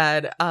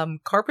 that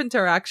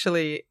Carpenter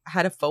actually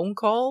had a phone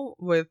call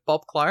with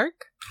Bob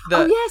Clark.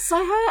 Yes,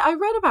 I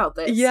read about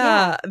this.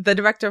 Yeah, the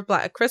director of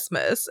Black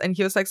Christmas, and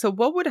he was like, so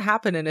what would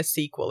happen in a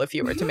sequel if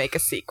you were to make a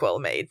sequel,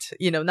 mate?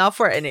 Not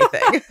for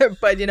anything,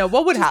 but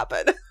what would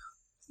happen?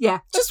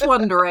 Yeah, just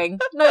wondering.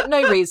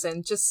 No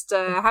reason. Just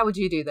how would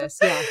you do this?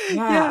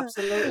 Yeah,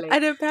 absolutely.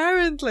 And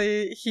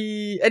apparently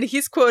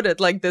he's quoted,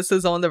 like, this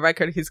is on the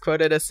record, he's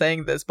quoted as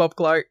saying this. Bob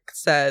Clark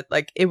said,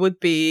 like, it would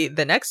be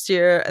the next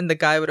year and the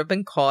guy would have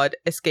been caught,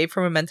 escaped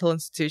from a mental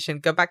institution,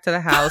 go back to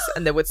the house,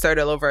 and they would start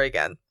all over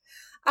again.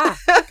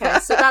 Okay,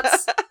 so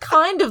that's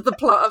kind of the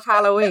plot of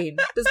Halloween.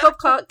 Does Bob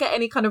Clark get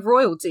any kind of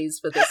royalties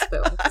for this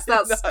film? I'm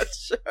not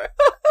sure.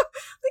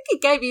 I think he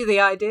gave you the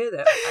idea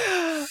there.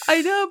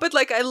 I know, but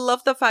like, I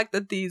love the fact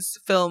that these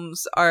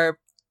films are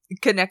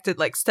connected,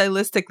 like,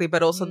 stylistically,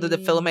 but also that the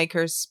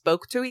filmmakers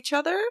spoke to each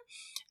other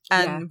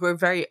and were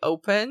very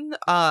open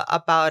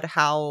about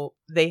how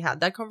they had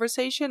that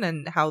conversation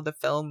and how the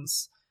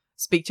films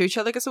speak to each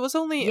other, because it was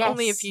only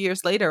a few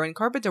years later, and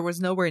Carpenter was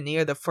nowhere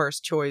near the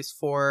first choice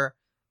for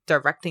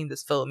directing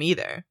this film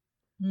either.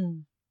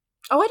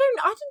 Oh, I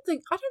don't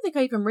think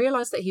I even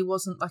realised that he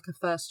wasn't like a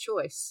first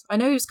choice. I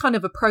know he was kind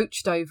of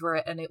approached over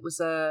it, and it was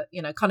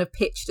kind of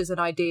pitched as an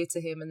idea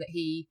to him, and that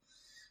he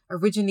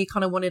originally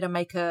kind of wanted to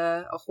make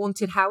a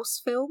haunted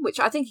house film, which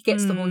I think he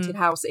gets the haunted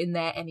house in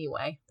there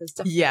anyway. There's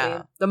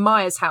definitely the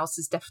Myers house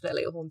is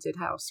definitely a haunted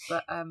house,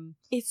 but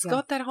it's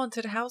got that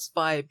haunted house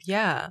vibe,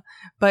 yeah.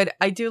 But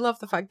I do love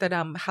the fact that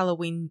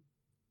Halloween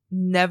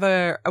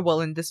never,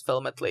 well, in this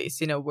film at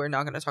least, we're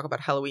not going to talk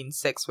about Halloween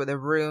 6 where the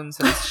rooms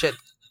and shit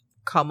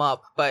come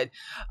up, but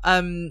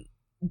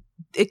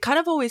it kind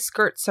of always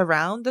skirts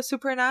around the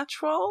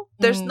supernatural.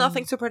 There's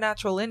nothing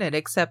supernatural in it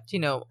except,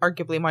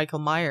 arguably Michael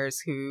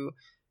Myers, who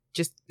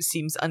just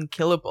seems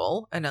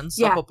unkillable and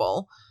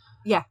unstoppable.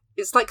 Yeah,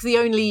 it's like the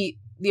only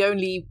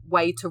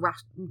way to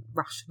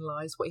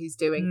rationalize what he's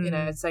doing,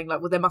 saying like,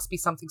 well, there must be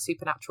something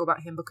supernatural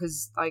about him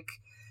because like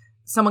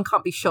someone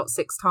can't be shot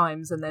 6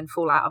 times and then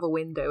fall out of a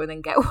window and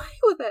then get away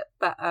with it.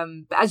 But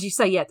as you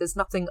say, yeah, there's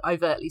nothing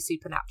overtly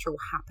supernatural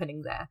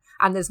happening there,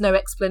 and there's no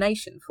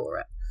explanation for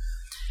it.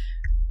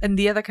 And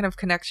the other kind of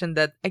connection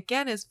that,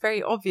 again, is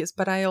very obvious,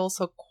 but I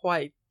also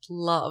quite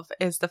love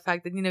is the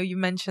fact that, you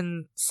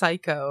mentioned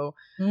Psycho,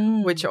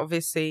 which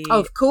obviously...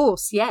 Oh, of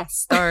course, yes.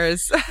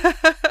 Stars...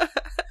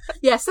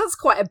 Yes, that's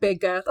quite a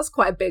big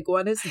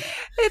one, isn't it?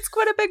 It's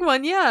quite a big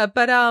one, yeah.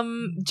 But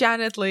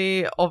Janet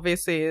Leigh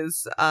obviously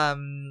is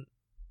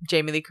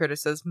Jamie Lee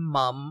Curtis's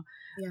mum,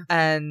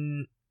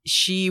 and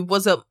she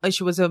was a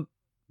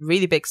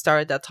really big star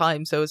at that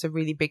time. So it was a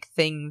really big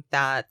thing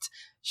that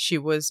she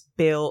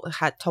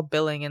had top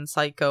billing in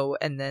Psycho,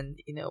 and then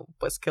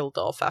was killed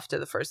off after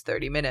the first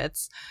 30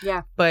 minutes.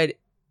 Yeah, but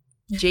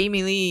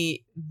Jamie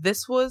Lee,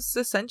 this was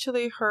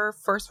essentially her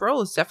first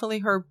role. It's definitely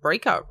her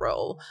breakout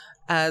role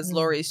as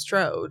Laurie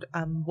Strode.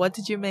 What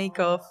did you make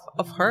of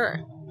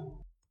her?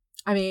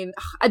 I mean,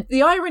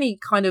 the irony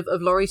kind of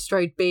Laurie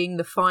Strode being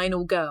the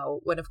final girl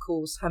when, of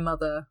course, her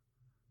mother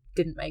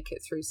didn't make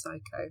it through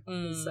Psycho.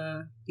 Is,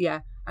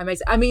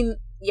 amazing. I mean,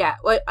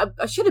 well,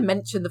 I should have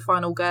mentioned the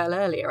final girl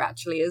earlier,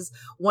 actually, as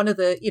one of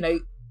the,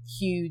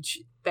 huge,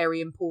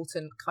 very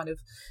important kind of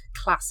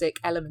classic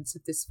elements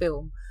of this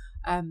film.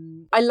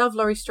 I love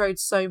Laurie Strode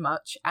so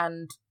much,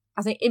 and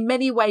I think in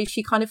many ways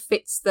she kind of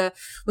fits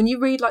when you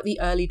read like the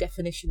early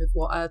definition of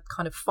what a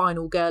kind of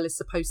final girl is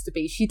supposed to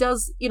be, she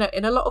does, in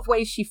a lot of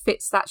ways she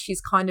fits that.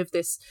 She's kind of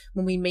this,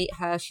 when we meet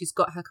her, she's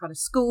got her kind of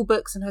school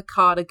books and her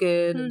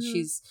cardigan, and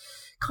she's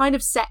kind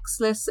of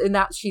sexless in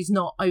that she's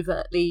not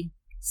overtly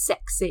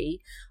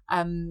sexy.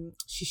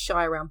 She's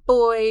shy around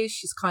boys.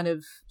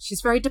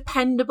 She's very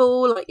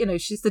dependable. Like,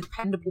 she's the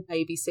dependable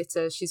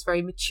babysitter. She's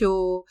very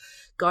mature.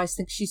 Guys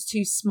think she's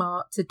too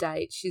smart to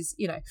date. She's,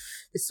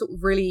 this sort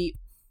of really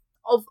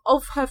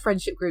of her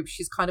friendship group,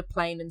 she's kind of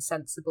plain and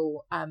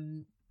sensible.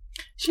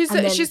 She's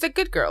the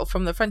good girl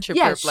from the friendship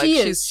group. Like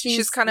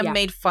she's kind of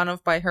made fun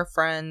of by her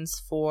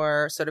friends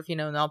for sort of,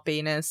 not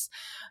being as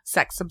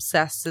sex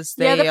obsessed as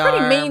they are. Yeah, they're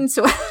pretty mean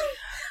to her.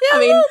 Yeah, I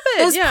mean,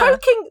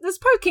 there's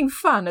poking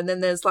fun, and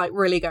then there's like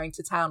really going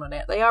to town on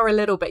it. They are a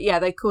little bit,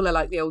 they call her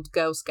like the old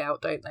Girl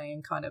Scout, don't they?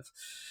 And kind of,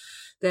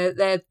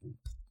 they're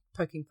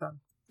poking fun.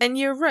 And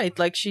you're right,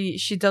 like she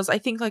does, I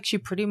think like she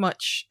pretty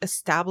much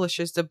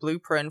establishes the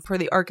blueprint for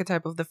the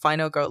archetype of the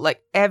final girl.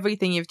 Like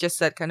everything you've just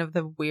said, kind of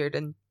the weird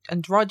and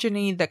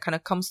androgyny that kind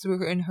of comes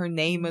through in her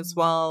name as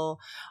well.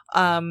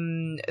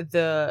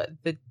 The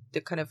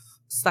kind of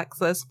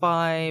sexless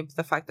vibe,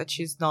 the fact that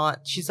she's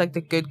like the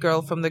good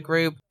girl from the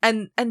group.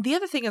 And the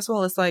other thing as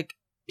well is like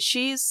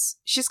she's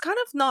kind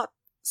of not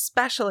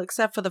special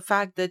except for the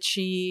fact that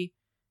she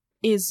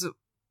is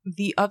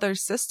the other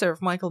sister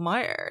of Michael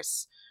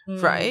Myers.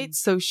 Right?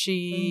 So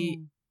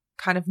she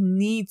kind of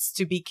needs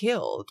to be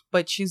killed,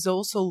 but she's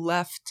also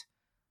left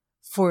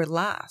for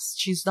last.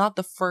 She's not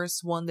the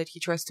first one that he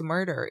tries to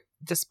murder,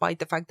 despite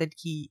the fact that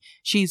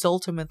she's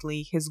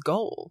ultimately his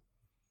goal.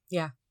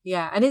 Yeah.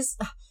 And is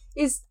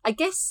I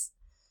guess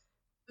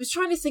I was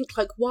trying to think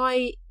like,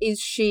 why is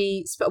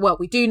she, well,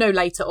 we do know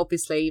later,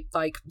 obviously,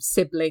 like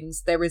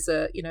siblings, there is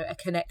a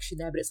connection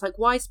there, but it's like,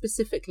 why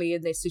specifically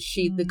in this is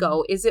she the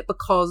goal? Is it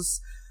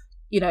because,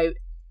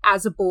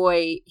 as a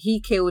boy,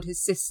 he killed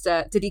his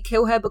sister? Did he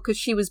kill her because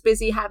she was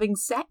busy having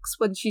sex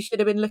when she should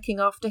have been looking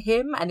after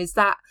him? And is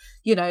that,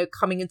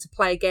 coming into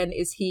play again?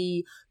 Is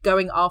he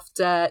going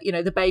after,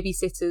 the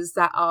babysitters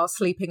that are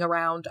sleeping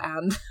around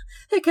and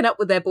hooking up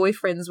with their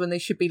boyfriends when they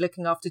should be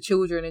looking after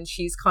children? And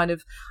she's kind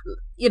of,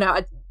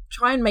 I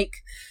try and make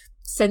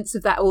sense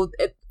of that. Or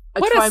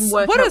what a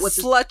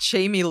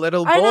slut-shamey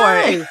little boy.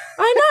 I know.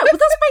 But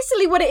that's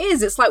basically what it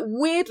is. It's like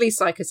weirdly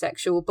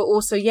psychosexual, but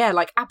also,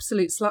 like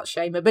absolute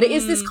slut-shamer. But it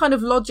is this kind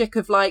of logic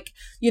of like,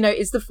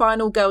 is the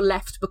final girl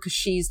left because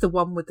she's the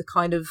one with the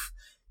kind of,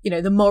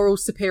 the moral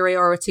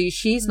superiority?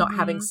 She's not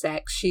having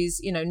sex.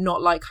 She's,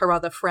 not like her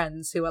other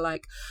friends who are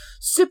like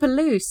super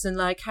loose and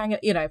like hang,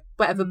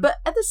 whatever. But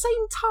at the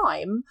same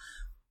time,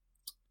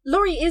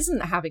 Laurie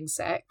isn't having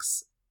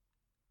sex,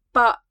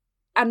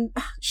 and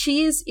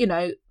she is,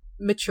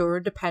 mature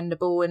and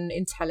dependable and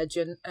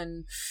intelligent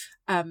and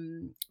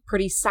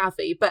pretty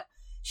savvy, but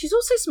she's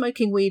also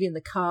smoking weed in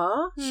the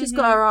car. She's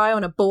got her eye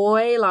on a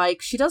boy.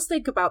 Like, she does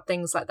think about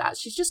things like that.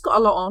 She's just got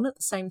a lot on at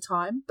the same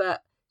time,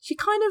 but she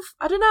kind of,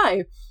 I don't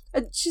know.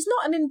 She's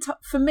not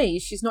for me,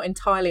 she's not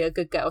entirely a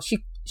good girl.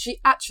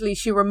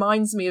 She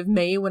reminds me of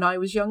me when I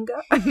was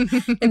younger.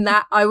 In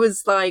that I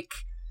was like,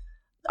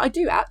 I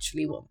do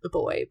actually want the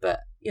boy,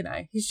 but, you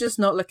know, he's just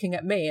not looking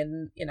at me.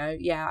 And, you know,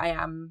 yeah, I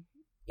am,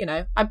 you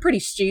know, I'm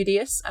pretty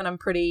studious and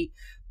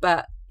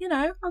but, you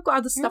know, I've got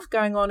other stuff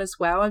going on as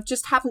well. I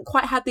just haven't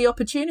quite had the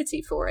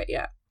opportunity for it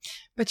yet.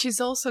 But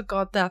she's also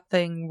got that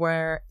thing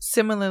where,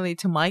 similarly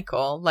to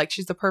Michael, like,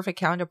 she's the perfect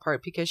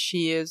counterpart because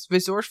she is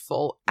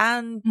resourceful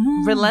and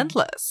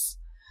relentless.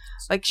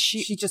 Like,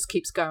 she just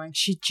keeps going.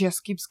 She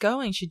just keeps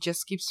going. She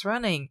just keeps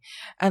running.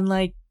 And,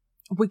 like,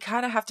 we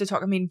kind of have to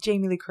talk. I mean,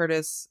 Jamie Lee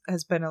Curtis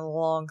has been a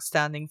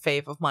long-standing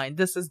fave of mine.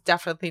 This is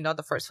definitely not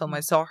the first film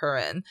I saw her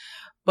in.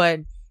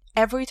 But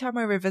every time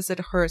I revisit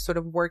her sort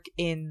of work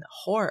in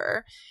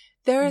horror,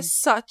 there is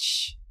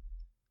such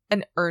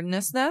an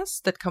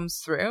earnestness that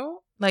comes through.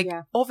 Like,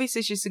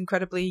 obviously she's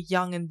incredibly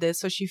young in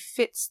this, so she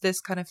fits this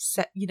kind of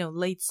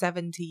late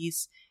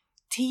 70s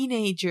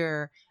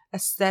teenager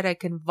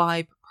aesthetic and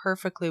vibe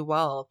perfectly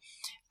well.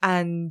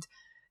 And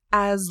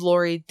as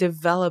Laurie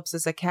develops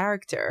as a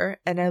character,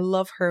 and I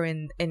love her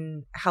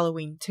in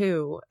Halloween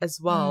 2 as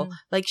well,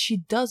 like, she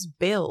does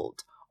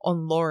build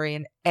on Laurie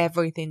and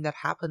everything that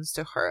happens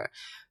to her.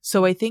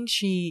 So I think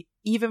she,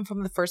 even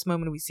from the first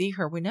moment we see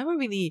her,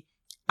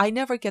 I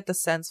never get the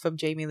sense from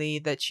Jamie Lee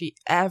that she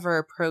ever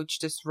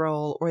approached this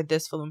role, or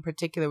this film in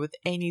particular, with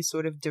any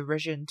sort of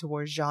derision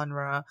towards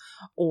genre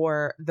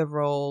or the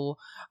role.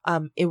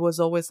 It was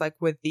always like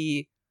with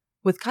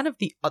kind of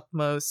the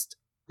utmost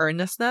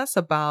earnestness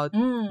about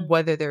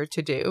whether they're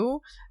to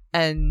do,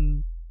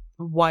 and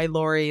why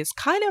Laurie is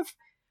kind of,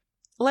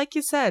 like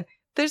you said,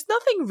 there's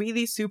nothing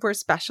really super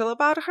special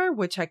about her,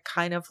 which I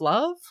kind of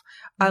love.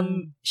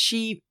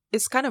 She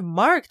is kind of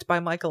marked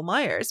by Michael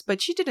Myers,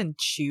 but she didn't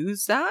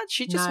choose that.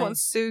 She just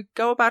wants to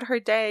go about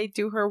her day,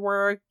 do her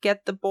work,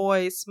 get the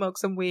boy, smoke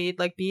some weed,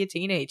 like, be a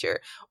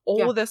teenager.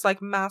 All this,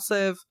 like,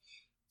 massive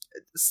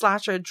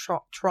slasher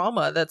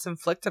trauma that's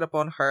inflicted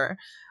upon her.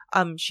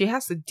 She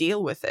has to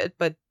deal with it,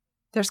 but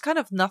there's kind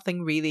of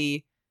nothing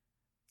really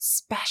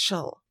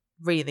special,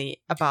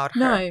 really, about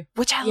her,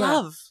 which I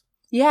love.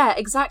 Yeah,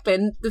 exactly.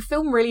 And the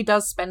film really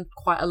does spend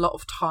quite a lot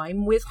of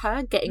time with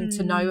her, getting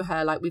to know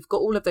her. Like, we've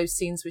got all of those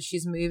scenes where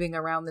she's moving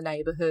around the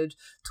neighborhood,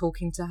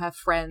 talking to her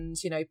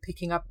friends, you know,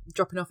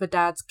 dropping off her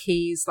dad's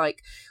keys.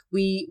 Like,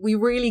 we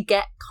really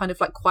get kind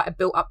of like quite a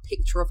built up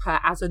picture of her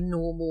as a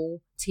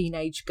normal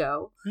teenage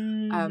girl.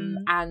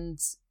 And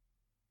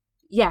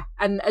yeah,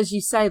 and as you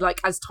say, like,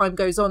 as time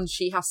goes on,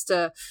 she has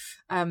to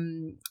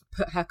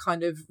put her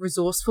kind of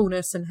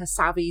resourcefulness and her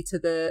savvy to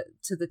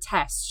the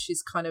test.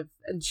 She's kind of,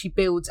 and she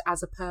builds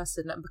as a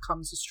person and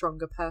becomes a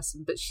stronger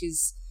person. But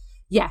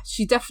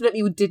she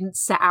definitely didn't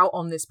set out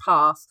on this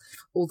path.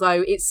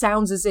 Although it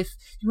sounds as if,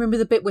 you remember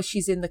the bit where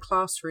she's in the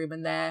classroom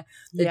and they're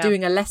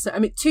doing a lesson. I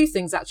mean, two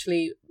things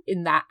actually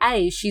in that.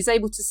 She's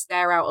able to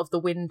stare out of the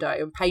window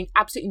and pay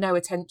absolutely no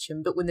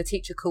attention, but when the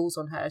teacher calls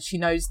on her, she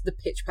knows the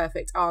pitch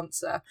perfect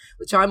answer,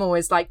 which I'm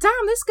always like,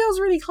 damn, this girl's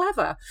really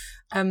clever.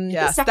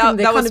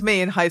 That was me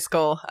in high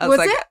school. I was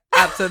like, it?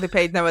 Absolutely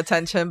paid no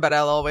attention, but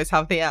I'll always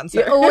have the answer.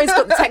 You always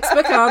got the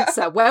textbook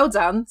answer. Well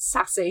done,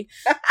 sassy.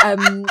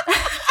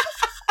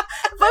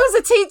 If I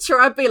was a teacher,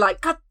 I'd be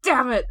like, God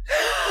damn it.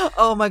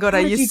 Oh my God.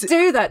 How did you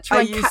do that?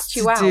 Try and catch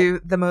you out. I used to do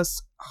the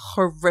most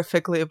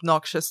horrifically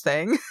obnoxious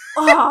thing.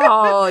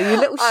 Oh, you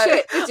little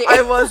shit, did you?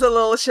 I was a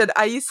little shit.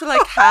 I used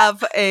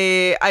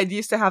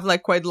to have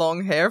like quite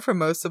long hair for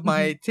most of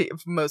my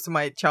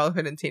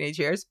childhood and teenage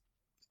years.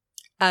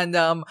 And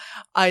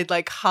I'd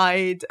like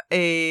hide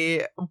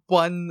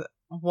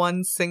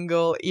one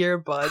single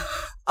earbud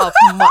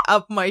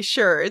up my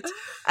shirt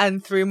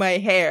and through my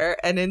hair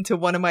and into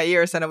one of my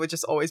ears, and I would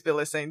just always be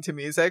listening to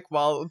music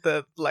while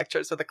the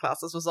lectures or the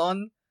classes was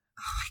on.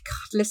 Oh my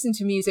God, listen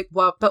to music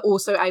but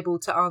also able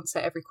to answer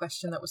every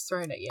question that was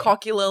thrown at you.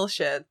 Cocky little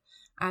shit.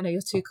 Anna,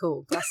 you're too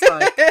cool. That's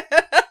like,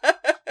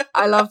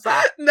 I love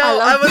that. No,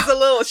 I was a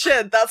little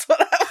shit. That's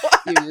what I was.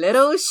 You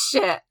little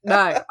shit.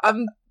 No,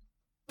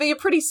 but you're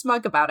pretty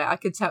smug about it. I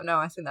could tell. No,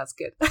 I think that's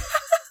good.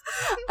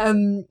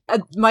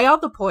 My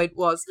other point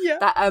was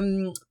that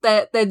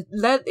they're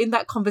in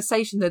that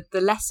conversation,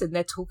 the lesson,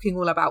 they're talking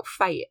all about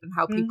fate and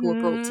how people are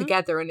brought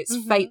together, and it's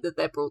fate that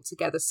they're brought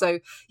together. So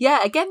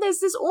yeah, again,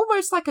 there's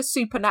almost like a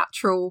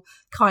supernatural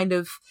kind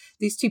of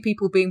these two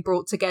people being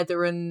brought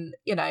together, and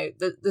you know,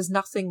 there's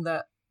nothing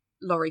that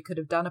Laurie could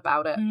have done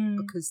about it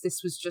because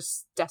this was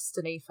just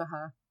destiny for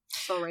her.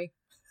 Sorry.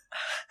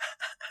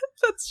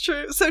 That's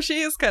true. So she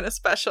is kind of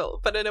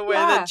special, but in a way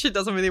that she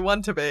doesn't really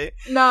want to be.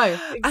 No,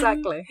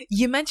 exactly.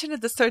 You mentioned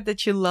at the start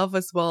that you love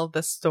as well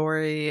the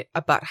story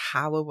about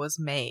how it was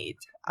made.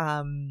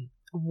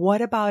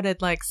 What about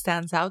it like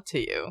stands out to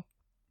you?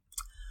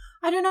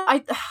 I don't know.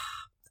 I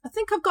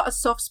think I've got a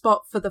soft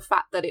spot for the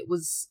fact that it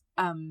was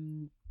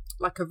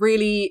like a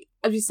really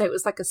as you say, it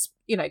was like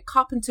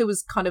Carpenter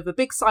was kind of a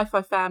big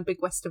sci-fi fan,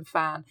 big Western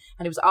fan,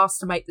 and he was asked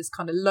to make this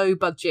kind of low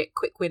budget,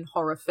 quick win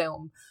horror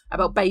film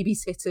about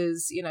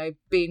babysitters,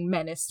 being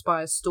menaced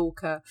by a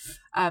stalker.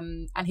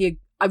 And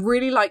I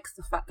really like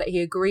the fact that he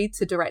agreed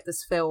to direct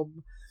this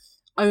film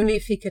only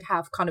if he could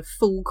have kind of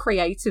full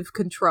creative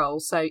control.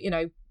 So,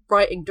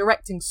 writing,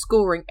 directing,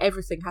 scoring,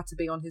 everything had to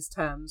be on his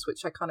terms,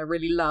 which I kind of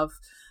really love.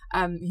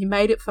 He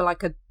made it for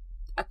like a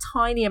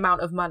tiny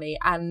amount of money,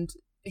 and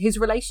his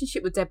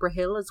relationship with Deborah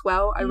Hill as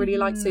well, I really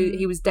liked. So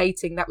he was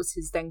dating, that was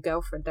his then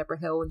girlfriend, Deborah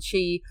Hill, and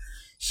she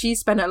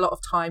spent a lot of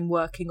time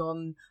working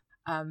on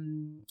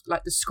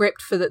like the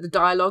script for the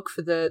dialogue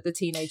for the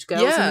teenage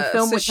girls in the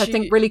film, so which I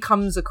think really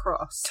comes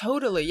across.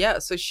 Totally, yeah.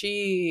 So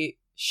she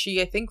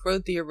I think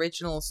wrote the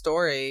original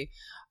story,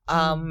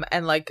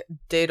 and like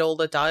did all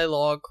the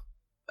dialogue.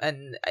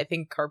 And I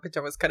think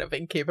Carpenter was kind of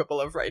incapable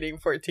of writing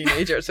for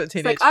teenagers or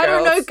teenage girls. I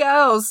don't know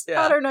girls.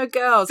 Yeah. I don't know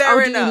girls. Fair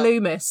I'll enough. do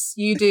Loomis.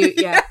 You do,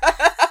 yeah.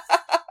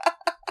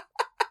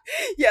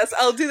 Yes,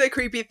 I'll do the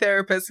creepy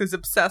therapist who's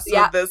obsessed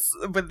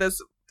with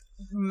this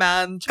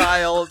man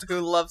child who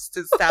loves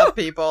to stab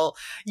people.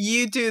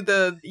 You do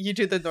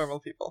the normal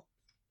people.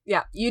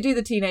 Yeah, you do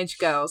the teenage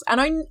girls.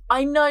 And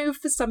I know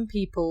for some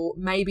people,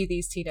 maybe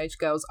these teenage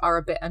girls are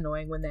a bit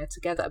annoying when they're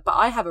together, but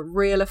I have a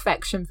real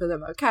affection for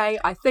them, okay?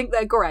 I think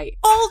they're great.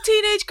 All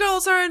teenage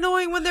girls are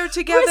annoying when they're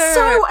together. We're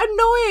so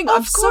annoying.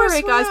 I'm Of course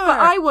sorry, we guys, are. but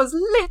I was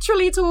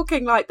literally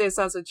talking like this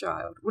as a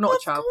child. Well, not a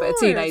child, but a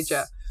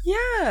teenager.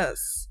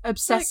 Yes.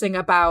 Obsessing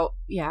about,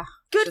 yeah.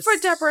 Good for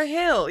just- Deborah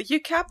Hill.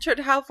 You captured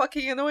how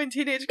fucking annoying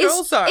teenage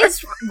girls are.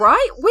 It's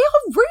right. We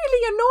are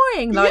really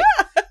annoying. Like,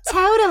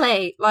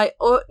 totally. Like,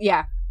 or,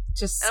 yeah.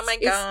 Just, Oh my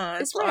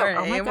god, it's real. sorry.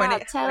 Oh my god, when are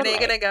totally. you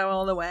gonna go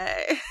all the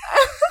way?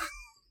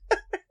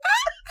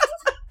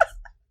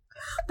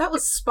 That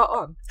was spot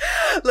on.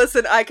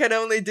 Listen, I can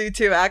only do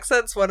 2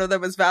 accents. One of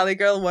them is Valley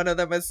Girl, one of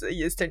them is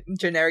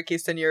generic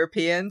Eastern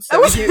European.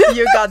 So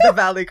you got the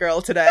Valley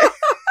Girl today.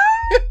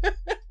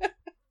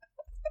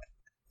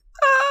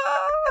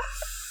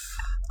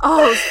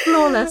 Oh, it's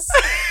flawless.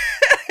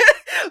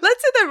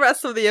 Let's do the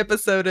rest of the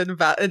episode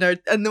in our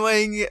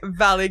annoying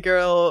Valley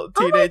Girl,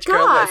 teenage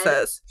girl God.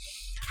 voices.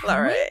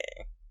 Laurie.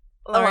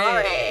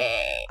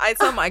 I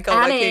saw Michael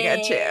Annie. looking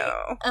at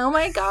you. Oh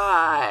my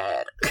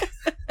god.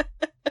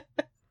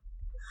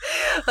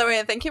 Laurie,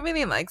 I think he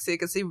really likes you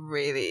because he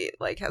really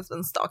has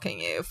been stalking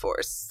you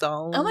for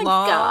so Oh my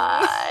long.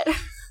 god.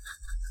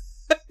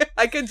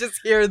 I can just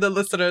hear the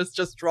listeners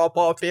just drop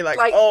off, be like,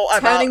 Like, oh,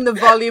 I'm turning out.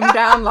 the volume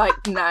down, like,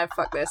 no,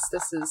 fuck this.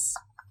 This is...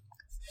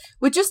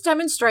 We're just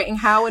demonstrating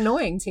how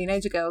annoying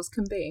teenager girls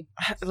can be.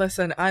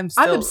 Listen, I'm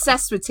I'm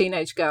obsessed with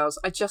teenage girls.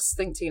 I just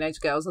think teenage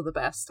girls are the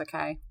best,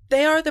 okay?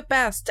 They are the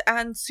best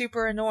and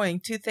super annoying.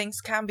 2 things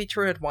can be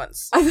true at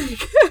once. I think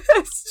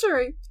it's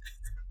true.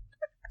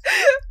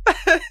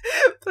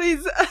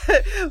 Please,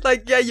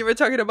 you were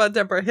talking about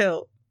Deborah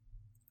Hill.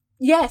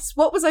 Yes,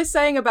 what was I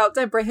saying about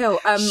Deborah Hill?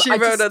 She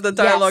wrote the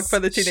dialogue for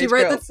the teenage she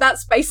wrote girls.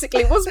 That's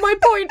basically was my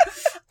point.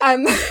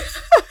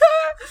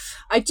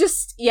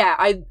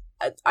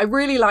 I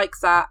really like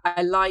that.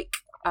 I like,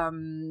 I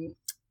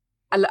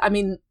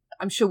mean,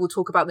 I'm sure we'll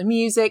talk about the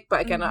music,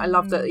 but again, I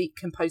love that he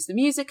composed the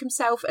music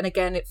himself. And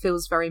again, it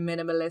feels very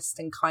minimalist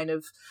and kind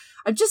of,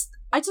 I just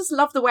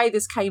love the way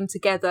this came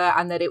together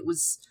and that it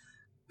was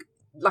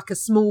like a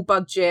small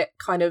budget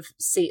kind of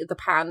seat of the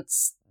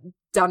pants,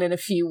 done in a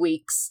few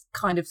weeks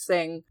kind of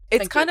thing.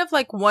 It's kind of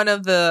like one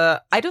of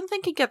the, I don't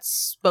think it gets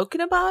spoken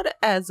about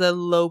as a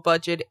low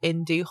budget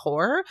indie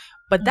horror,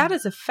 but that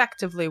is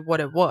effectively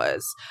what it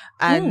was.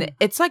 And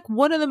it's like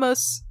one of the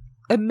most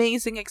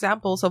amazing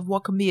examples of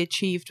what can be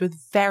achieved with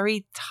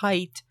very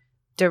tight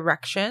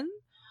direction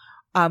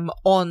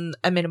on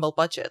a minimal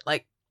budget.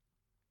 Like,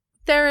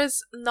 there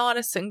is not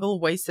a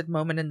single wasted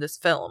moment in this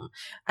film.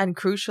 And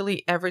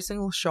crucially, every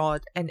single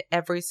shot and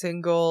every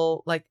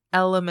single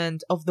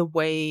element of the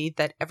way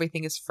that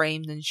everything is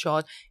framed and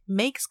shot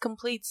makes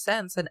complete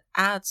sense and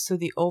adds to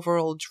the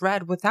overall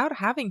dread without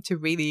having to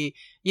really,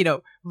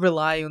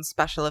 rely on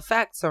special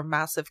effects or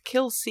massive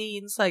kill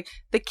scenes. Like,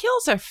 the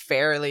kills are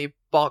fairly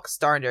box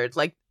standard.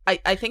 Like,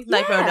 I think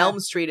Nightmare on Elm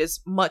Street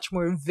is much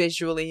more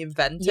visually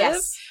inventive.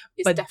 Yes,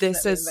 it's but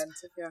this is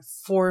inventive, yeah.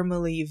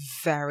 formally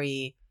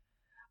very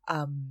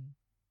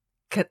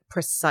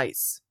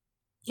precise.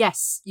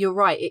 Yes, you're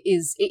right.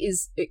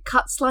 It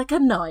cuts like a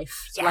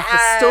knife, like a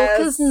Yes.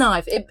 stalker's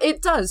knife.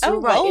 It does. You're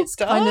Oh, right. well It's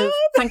kind of. done.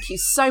 Thank you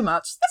so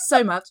much,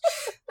 so much.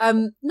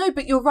 No,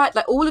 but you're right.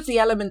 Like, all of the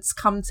elements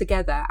come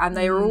together, and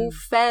they are all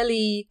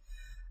fairly.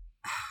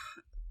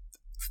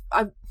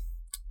 I'm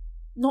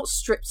not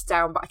stripped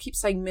down, but I keep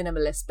saying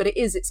minimalist. But it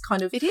is. It's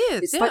kind of. It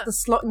is. It's like the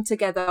slotting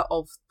together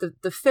of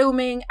the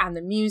filming and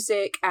the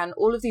music, and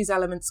all of these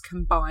elements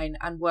combine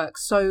and work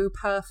so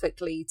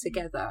perfectly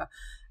together.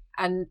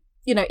 And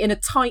in a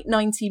tight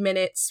 90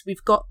 minutes,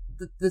 we've got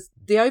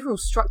the overall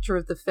structure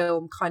of the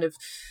film kind of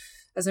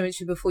as I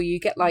mentioned before, you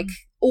get like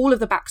all of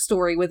the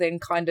backstory within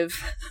kind of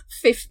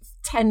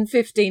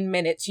 10-15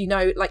 minutes. You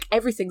know, like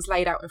everything's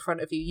laid out in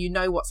front of you. You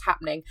know what's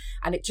happening,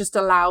 and it just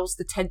allows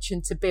the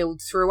tension to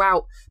build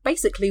throughout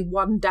basically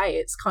one day.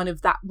 It's kind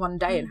of that one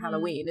day in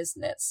Halloween,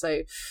 isn't it?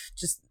 So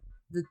just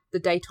the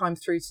daytime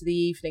through to the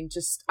evening,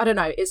 just, I don't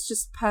know, it's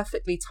just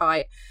perfectly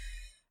tight.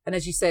 And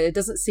as you say, there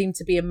doesn't seem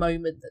to be a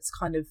moment that's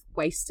kind of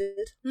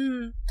wasted.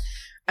 And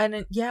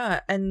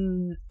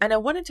and I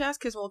wanted to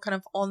ask as well, kind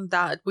of on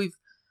that, we've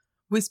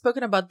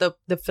spoken about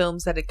the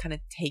films that it kind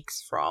of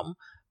takes from,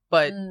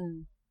 but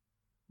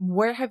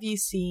where have you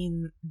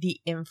seen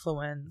the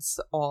influence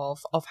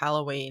of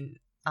Halloween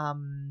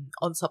on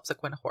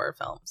subsequent horror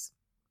films?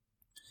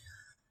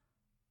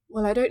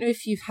 Well, I don't know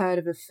if you've heard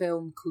of a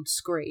film called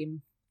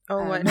Scream.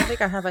 Oh, I don't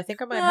think I have. I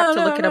think I might have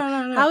to look it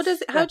up.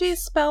 How do you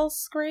spell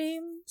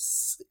Scream?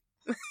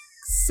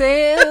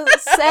 S-K-R.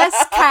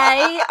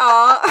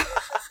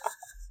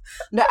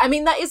 No, I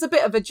mean, that is a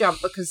bit of a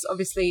jump because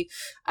obviously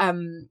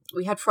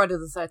we had Friday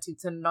the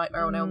 13th and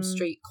Nightmare on Elm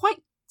Street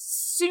quite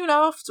soon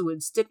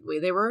afterwards, didn't we?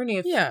 They were only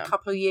a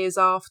couple of years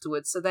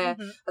afterwards. So they're,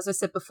 as I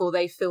said before,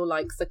 they feel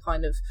like the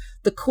kind of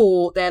the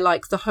core, they're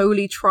like the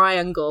holy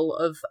triangle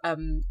of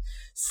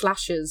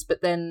slashers.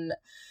 But then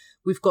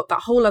we've got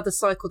that whole other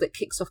cycle that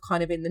kicks off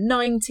kind of in the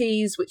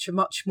 90s, which are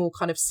much more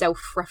kind of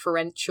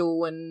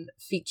self-referential and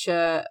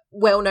feature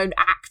well-known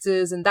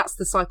actors. And that's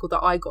the cycle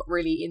that I got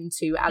really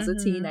into as a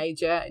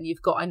teenager. And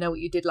you've got I Know What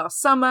You Did Last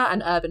Summer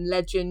and Urban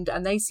Legend.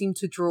 And they seem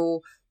to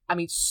draw, I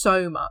mean,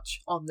 so much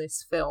on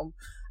this film.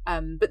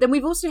 But then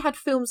we've also had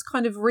films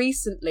kind of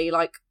recently,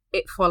 like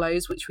It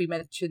Follows, which we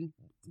mentioned,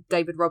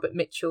 David Robert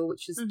Mitchell,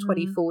 which is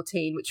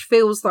 2014, which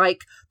feels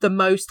like the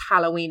most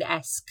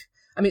Halloween-esque.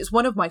 I mean, it's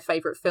one of my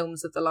favourite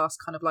films of the last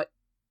kind of like,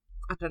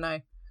 I don't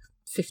know,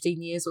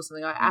 15 years or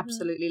something. I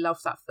absolutely love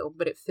that film,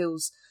 but it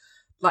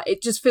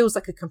just feels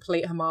like a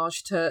complete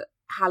homage to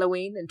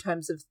Halloween in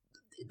terms of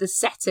the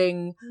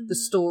setting, the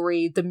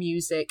story, the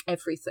music,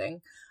 everything.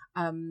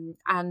 And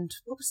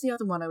what was the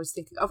other one I was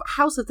thinking of?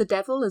 House of the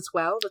Devil as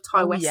well, the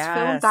Ty West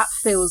film. That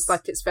feels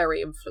like it's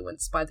very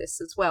influenced by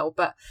this as well.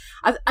 But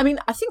I mean,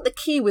 I think the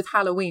key with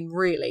Halloween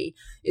really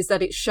is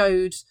that it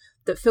showed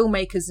that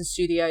filmmakers and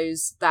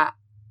studios that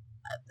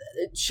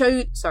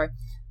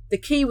the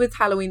key with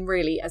Halloween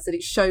really is that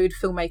it showed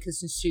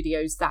filmmakers and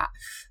studios that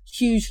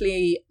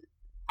hugely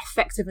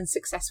effective and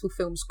successful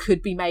films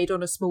could be made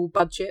on a small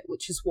budget,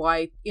 which is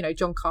why, you know,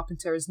 John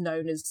Carpenter is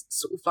known as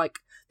sort of like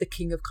the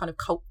king of kind of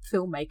cult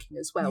filmmaking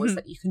as well, is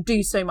that you can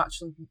do so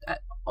much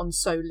on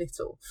so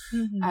little.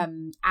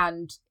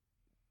 And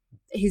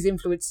his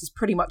influence has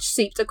pretty much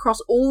seeped across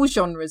all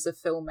genres of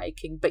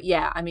filmmaking. But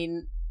yeah, I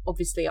mean,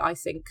 obviously I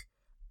think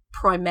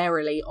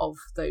primarily of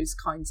those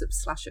kinds of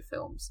slasher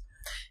films.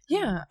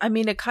 Yeah, I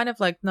mean, it kind of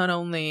like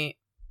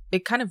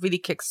it kind of really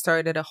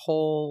kickstarted a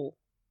whole,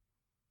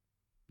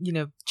 you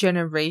know,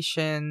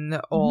 generation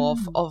of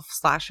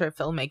slasher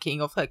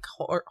filmmaking, of like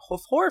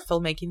horror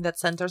filmmaking that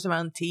centers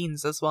around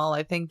teens as well.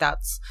 I think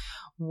that's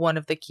one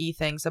of the key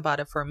things about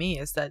it for me,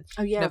 is that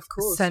of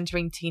course,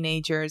 centering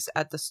teenagers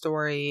at the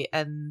story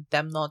and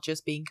them not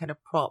just being kind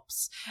of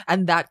props.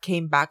 And that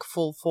came back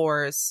full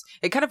force.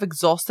 It kind of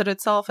exhausted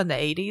itself in the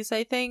 80s,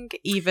 I think.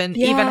 Even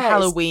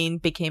Halloween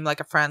became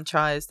like a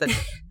franchise that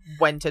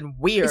went in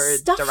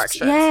weird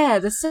directions. Yeah,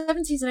 the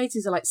 70s and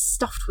 80s are like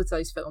stuffed with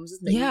those films,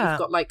 isn't it? Yeah. You've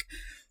got like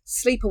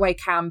Sleepaway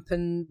Camp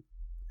and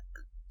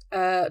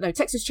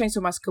Texas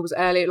Chainsaw Massacre was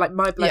earlier, like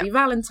My Bloody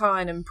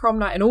Valentine and Prom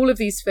Night and all of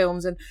these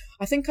films. And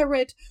I think I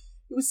read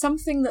it was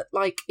something that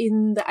like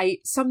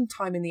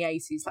sometime in the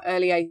 80s, like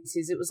early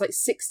 80s, it was like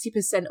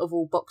 60% of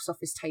all box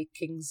office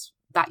takings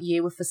that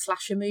year were for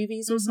slasher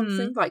movies or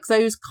something, like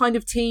those kind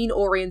of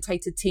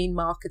teen-orientated,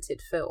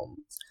 teen-marketed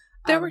films.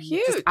 They were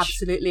huge. Just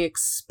absolutely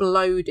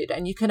exploded.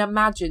 And you can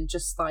imagine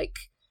just like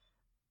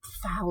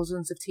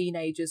thousands of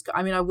teenagers.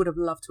 I mean, I would have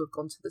loved to have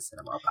gone to the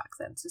cinema back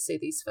then to see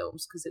these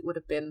films because it would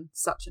have been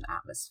such an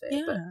atmosphere.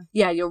 Yeah. But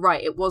yeah, you're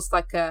right. It was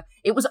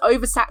it was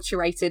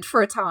oversaturated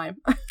for a time.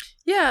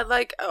 Yeah,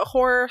 like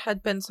horror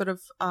had been sort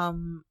of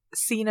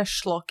seen as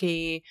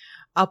schlocky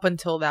up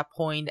until that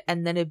point,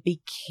 and then it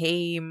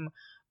became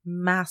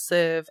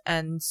massive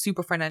and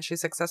super financially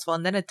successful,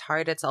 and then it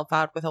tired itself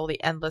out with all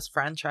the endless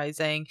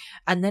franchising,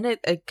 and then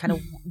it kind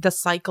of the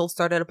cycle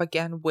started up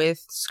again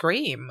with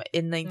Scream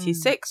in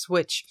 96,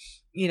 which,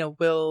 you know,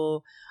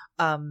 will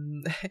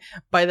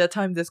by the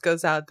time this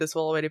goes out, this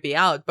will already be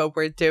out, but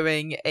we're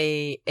doing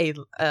a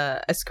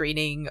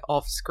screening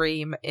of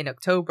Scream in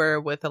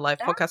October with a live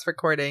podcast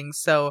recording,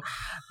 so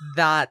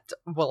that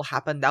will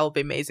happen. That will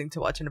be amazing to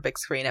watch on a big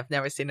screen. I've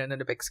never seen it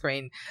on a big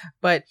screen,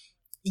 but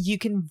you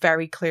can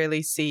very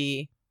clearly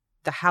see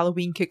the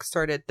Halloween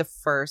kickstarted the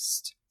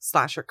first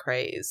slasher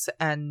craze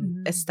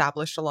and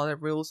established a lot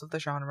of rules of the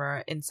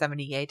genre in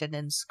 78, and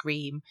then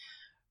Scream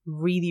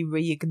really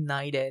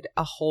reignited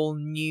a whole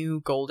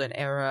new golden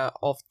era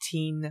of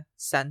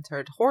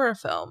teen-centered horror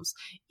films.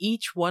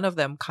 Each one of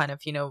them kind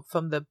of, you know,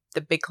 from the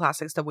big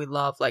classics that we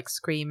love, like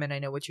Scream and I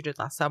Know What You Did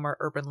Last Summer,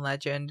 Urban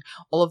Legend,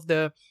 all of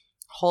the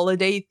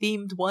holiday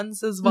themed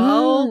ones as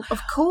well.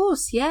 Of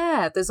course,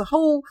 yeah. There's a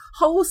whole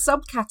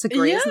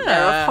subcategory, isn't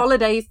there, of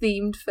holiday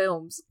themed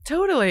films.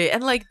 Totally.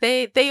 And like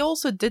they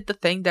also did the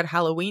thing that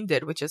Halloween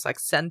did, which is like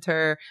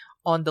center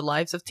on the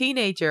lives of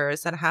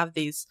teenagers and have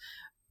these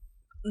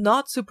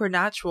not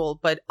supernatural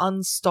but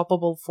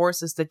unstoppable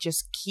forces that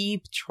just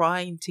keep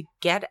trying to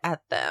get at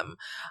them.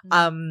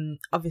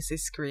 Obviously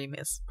Scream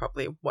is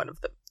probably one of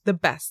the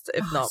best,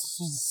 if not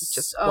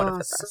just one of the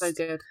best. So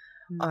good.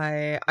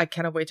 I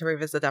cannot wait to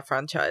revisit that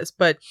franchise.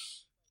 But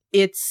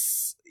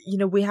it's,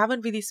 we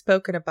haven't really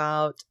spoken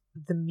about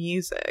the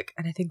music,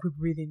 and I think we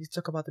really need to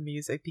talk about the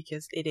music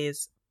because it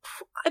is,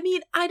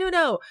 I don't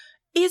know,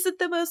 is it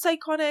the most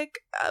iconic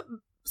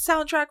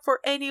soundtrack for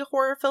any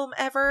horror film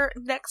ever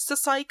next to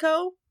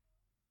Psycho?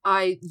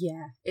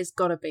 It's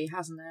gotta be,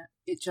 hasn't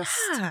it? It just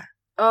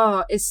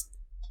it's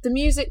the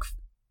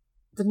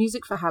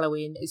music for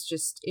Halloween is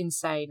just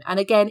insane. And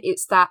again,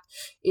 it's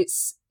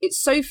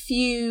so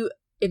few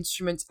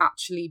instruments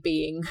actually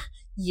being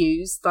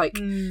used. Like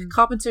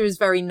Carpenter is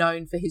very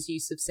known for his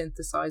use of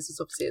synthesizers,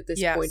 obviously, at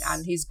this point,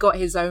 and he's got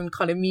his own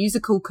kind of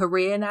musical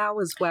career now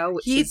as well,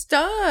 which he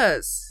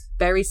does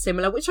very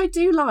similar, which I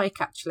do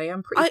like. Actually,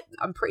 I'm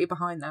pretty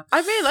behind that.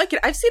 I really like it.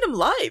 I've seen him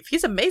live.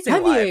 He's amazing.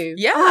 Have live. You?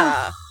 Yeah.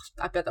 Oh,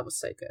 I bet that was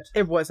so good.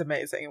 It was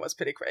amazing. It was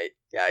pretty great.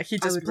 Yeah, he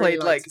just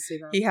played really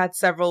he had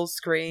several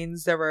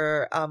screens that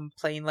were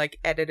playing like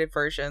edited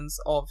versions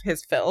of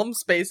his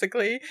films,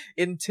 basically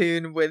in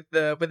tune with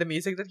the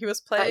music that he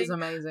was playing. That is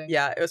amazing.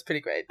 Yeah, it was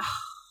pretty great.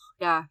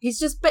 Yeah,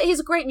 he's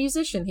a great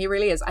musician. He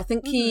really is. I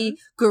think he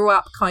grew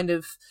up kind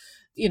of,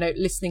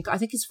 listening. I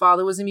think his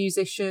father was a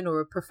musician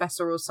or a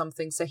professor or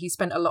something. So he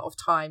spent a lot of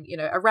time,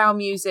 around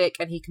music,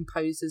 and he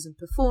composes and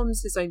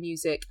performs his own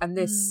music. And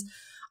this,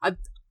 I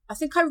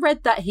think I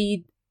read that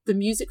the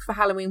music for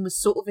Halloween was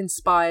sort of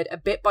inspired a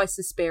bit by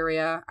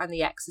Suspiria and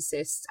The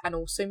Exorcist, and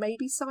also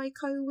maybe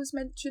Psycho was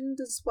mentioned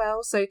as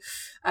well. So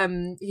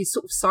he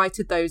sort of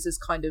cited those as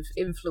kind of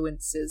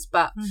influences.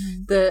 But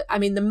the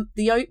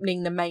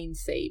opening, the main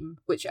theme,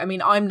 which I'm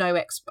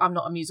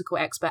not a musical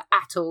expert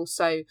at all,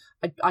 so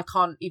I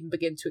can't even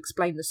begin to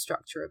explain the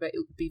structure of it. It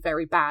would be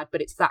very bad.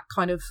 But it's that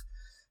kind of,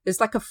 there's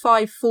like a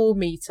 5/4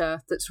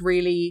 meter that's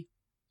really,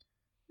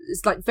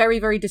 it's like very,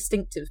 very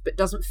distinctive, but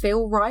doesn't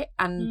feel right.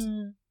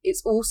 And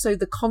it's also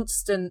the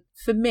constant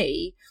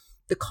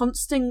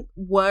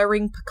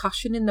whirring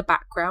percussion in the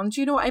background. Do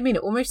you know what I mean?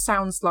 It almost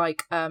sounds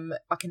like an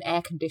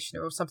air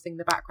conditioner or something in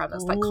the background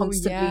that's like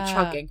constantly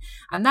chugging.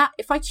 And that,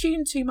 if I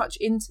tune too much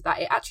into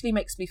that, it actually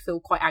makes me feel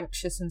quite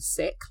anxious and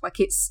sick. Like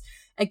it's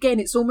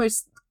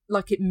almost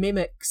like it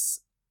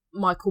mimics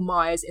Michael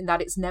Myers in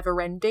that it's never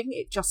ending.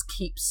 It just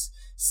keeps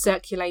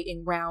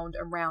circulating round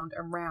and round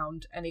and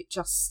round, and it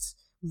just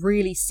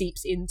really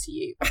seeps into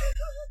you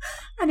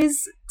and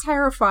is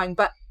terrifying.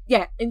 But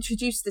yeah,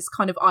 introduced this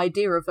kind of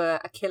idea of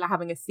a killer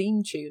having a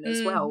theme tune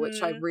as well,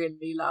 which I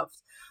really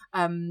loved.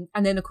 And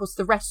then of course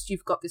the rest,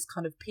 you've got this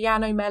kind of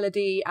piano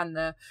melody and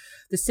the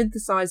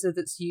synthesizer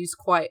that's used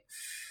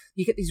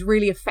you get these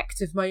really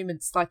effective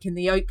moments, like in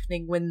the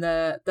opening when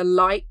the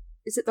light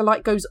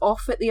goes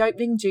off at the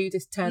opening.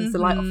 Judith turns the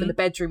light off in the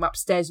bedroom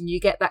upstairs, and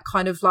you get that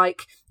kind of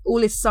like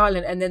all is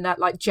silent, and then that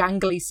like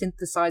jangly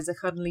synthesizer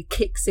suddenly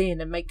kicks in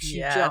and makes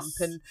you jump.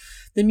 And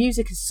the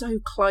music is so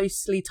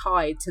closely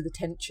tied to the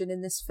tension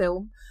in this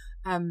film.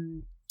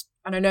 And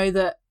I know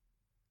that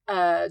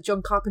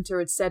John Carpenter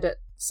had said at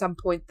some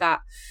point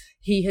that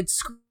he had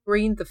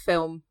screened the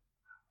film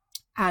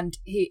and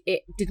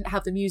it didn't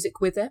have the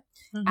music with it,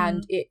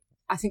 and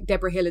I think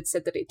Deborah Hill had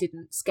said that it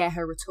didn't scare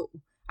her at all.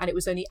 And it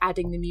was only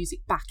adding the music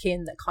back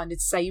in that kind of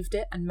saved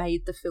it and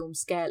made the film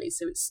scary.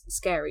 So it's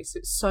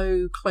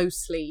so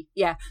closely,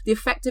 the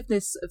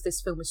effectiveness of this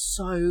film is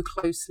so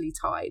closely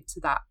tied to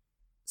that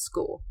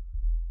score.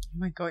 Oh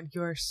my God,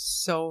 you're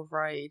so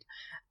right.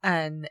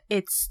 And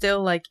it's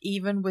still like,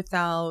 even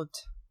without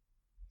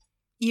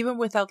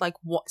like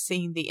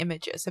seeing the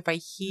images, if I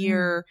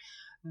hear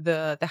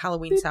the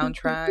Halloween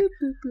soundtrack.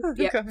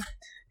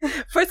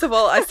 First of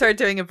all, I started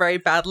doing a very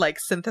bad like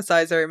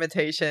synthesizer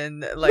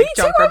imitation, like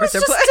John Carpenter. I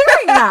was just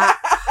doing that.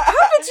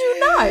 How did you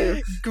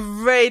know?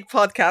 Great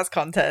podcast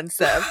content,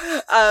 Seb.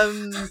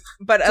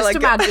 But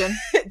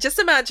just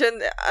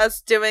imagine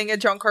us doing a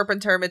John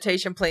Carpenter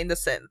imitation playing the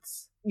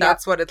synths.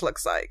 That's what it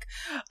looks like.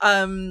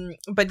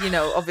 But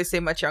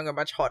obviously much younger,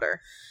 much hotter.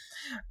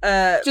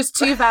 Just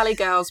two Valley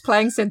girls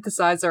playing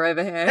synthesizer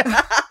over here.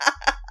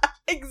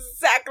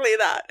 Exactly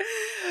that.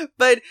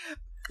 But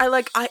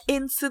I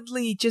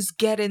instantly just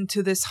get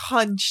into this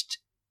hunched,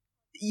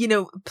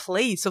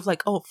 place of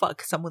like, oh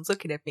fuck, someone's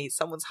looking at me,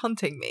 someone's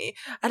hunting me,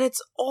 and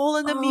it's all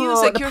in the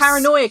music. The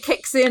paranoia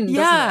kicks in. Doesn't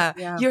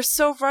it? Yeah, you're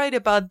so right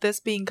about this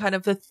being kind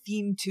of the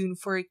theme tune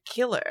for a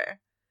killer.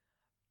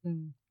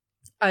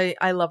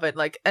 I love it.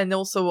 Like, and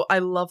also I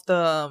love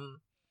the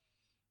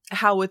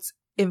how it's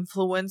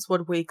influence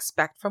what we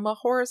expect from a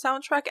horror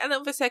soundtrack, and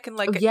obviously I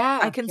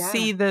can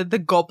see the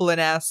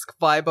goblin-esque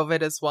vibe of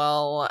it as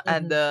well,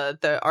 and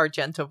the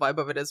Argento vibe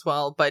of it as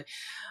well. But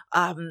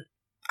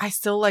I I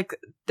still like,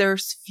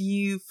 there's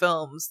few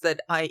films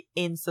that I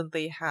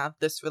instantly have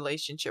this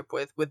relationship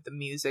with the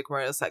music,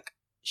 where it's like,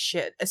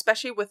 shit,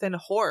 especially within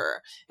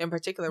horror in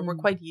particular. We're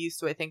quite used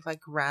to, I think,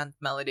 like grand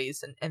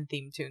melodies and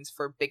theme tunes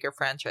for bigger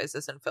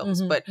franchises and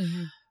films, but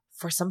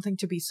for something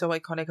to be so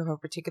iconic of a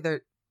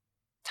particular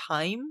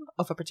time,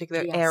 of a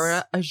particular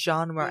era, a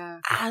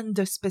genre, and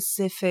a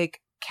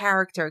specific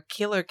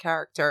killer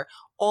character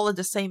all at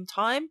the same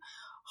time,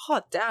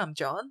 hot damn,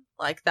 John,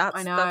 like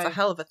that's a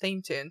hell of a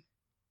theme tune.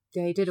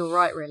 Yeah, he did all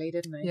right, really,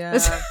 didn't he? Yeah.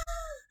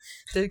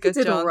 Did good,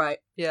 he did John. all right.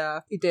 Yeah.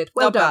 He did.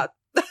 Well done.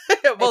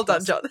 Well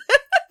done, John.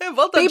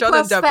 Well done, B+ John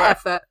and for Deborah.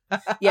 effort.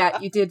 Yeah,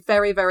 you did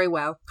very, very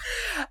well.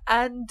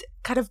 And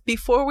kind of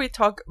before we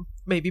talk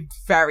maybe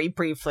very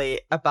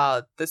briefly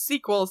about the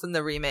sequels and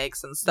the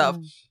remakes and stuff,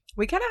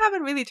 we kind of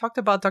haven't really talked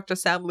about Dr.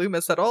 Sam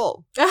Loomis at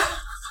all.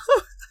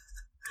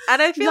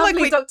 And I feel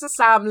Lovely like Dr.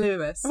 Sam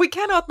Loomis. we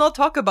cannot not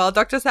talk about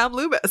Dr. Sam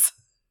Loomis.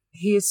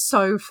 He is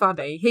so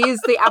funny. He is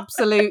the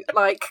absolute,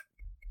 like,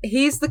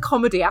 he's the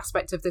comedy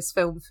aspect of this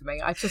film for me.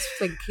 I just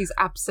think he's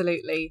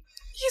absolutely...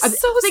 He's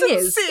so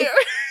sincere.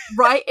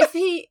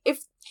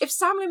 If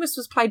Sam Loomis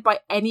was played by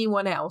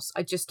anyone else,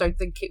 I just don't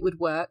think it would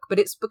work. But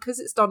it's because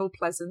it's Donald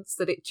Pleasance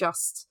that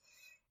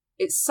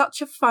it's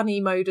such a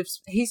funny mode of...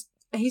 He's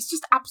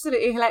just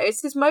absolutely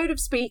hilarious. His mode of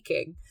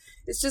speaking,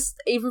 it's just,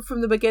 even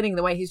from the beginning,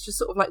 the way he's just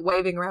sort of like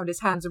waving around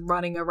his hands and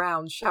running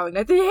around shouting,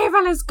 like, the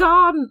evil is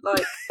gone!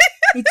 Like,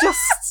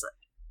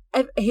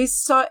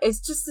 it's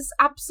just this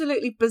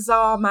absolutely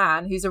bizarre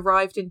man who's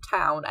arrived in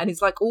town and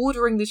is like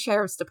ordering the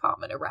sheriff's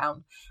department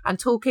around and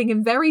talking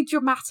in very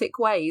dramatic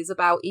ways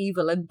about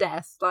evil and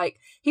death. Like,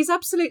 he's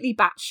absolutely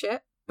batshit,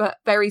 but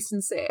very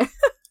sincere.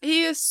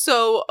 He is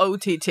so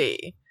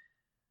OTT.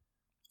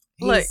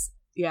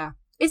 Yeah.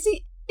 Is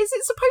it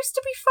supposed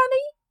to be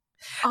funny?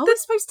 Are we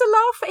supposed to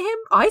laugh at him?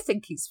 I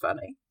think he's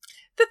funny.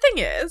 The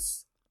thing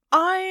is,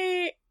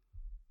 I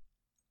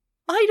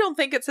don't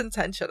think it's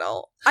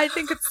intentional. I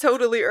think it's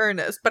totally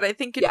earnest, but I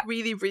think it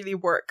really, really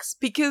works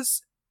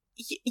because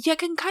you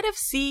can kind of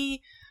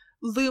see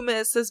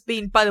Loomis as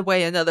being, by the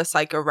way, another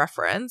Psycho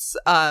reference.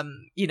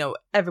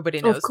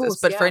 Everybody knows this,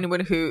 but for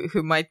anyone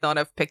who might not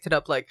have picked it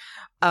up, like,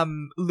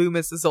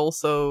 Loomis is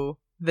also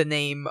the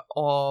name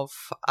of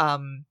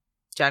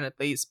Janet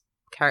Leigh's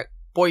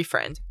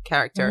boyfriend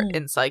character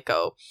in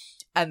Psycho,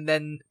 and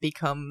then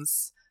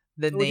becomes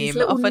the name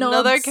of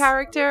another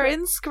character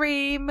in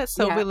Scream.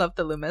 So we love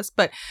the Loomis.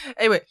 But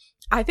anyway,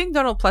 I think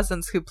Donald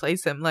Pleasance, who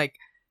plays him, like,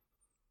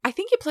 I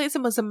think he plays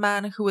him as a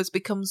man who has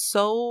become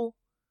so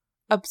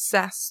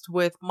obsessed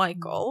with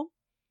Michael,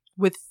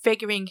 with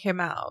figuring him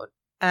out,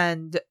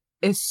 and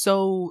is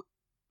so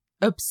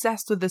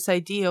obsessed with this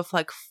idea of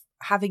like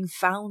having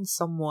found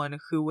someone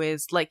who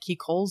is, like he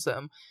calls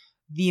him,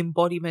 the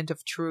embodiment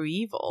of true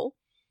evil,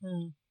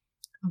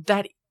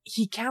 that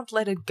he can't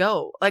let it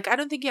go. Like, I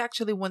don't think he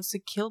actually wants to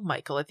kill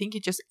Michael. I think he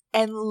just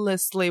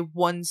endlessly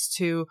wants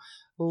to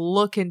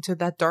look into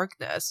that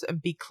darkness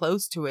and be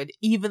close to it,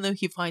 even though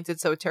he finds it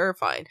so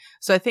terrifying.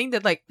 So I think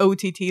that, like,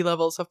 OTT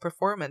levels of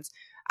performance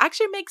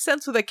actually makes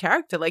sense with a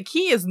character. Like,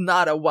 he is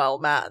not a well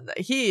man.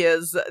 He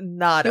is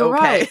not You're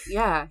okay. Right.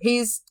 Yeah,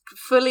 he's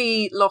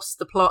fully lost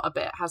the plot a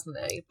bit, hasn't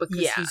he?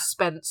 Because he's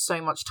spent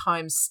so much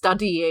time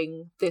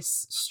studying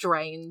this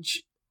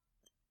strange,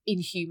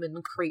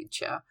 inhuman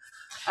creature.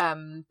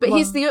 But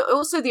he's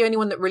also the only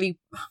one that really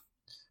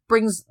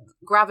brings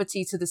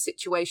gravity to the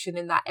situation,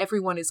 in that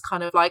everyone is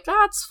kind of like,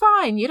 that's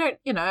fine,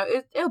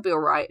 it'll be all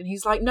right. And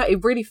he's like, no,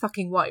 it really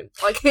fucking won't.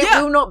 Like,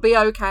 it will not be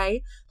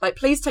okay. Like,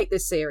 please take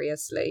this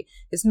seriously.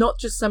 It's not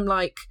just some,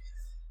 like,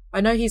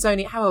 I know he's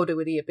only, how old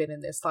would he have been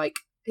in this? Like,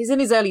 he's in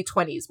his early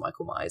 20s,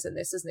 Michael Myers, in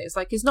this, isn't it? It's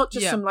like, he's not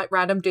just some, like,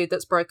 random dude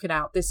that's broken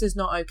out. This is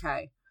not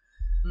okay.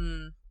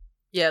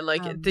 Yeah,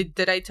 like,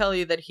 did I tell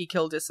you that he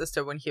killed his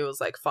sister when he was,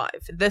 like, 5?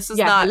 This is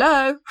not...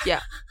 Hello? Yeah,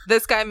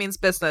 this guy means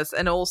business.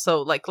 And also,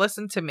 like,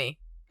 listen to me.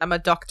 I'm a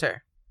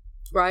doctor.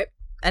 Right.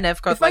 And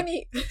I've got,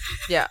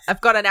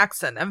 I've got an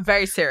accent. I'm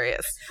very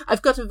serious.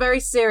 I've got a very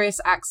serious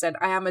accent.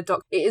 I am a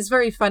doctor. It is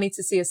very funny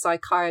to see a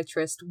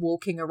psychiatrist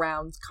walking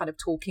around kind of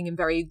talking in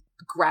very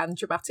grand,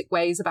 dramatic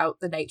ways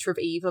about the nature of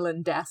evil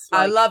and death.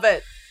 Like, I love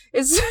it.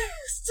 It's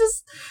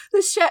just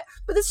the sheriff.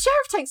 But the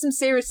sheriff takes him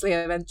seriously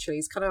eventually.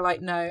 He's kind of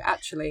like, no,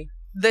 actually...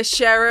 The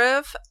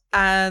sheriff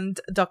and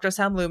Dr.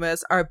 Sam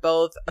Loomis are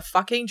both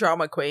fucking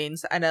drama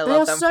queens, and I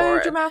love them for it. They are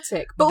so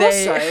dramatic. But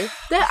also, I think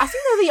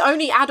they're the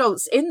only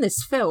adults in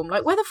this film.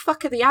 Like, where the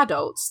fuck are the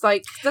adults?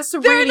 Like, that's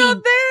They're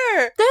not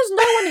there! There's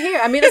no one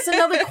here. I mean, it's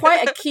another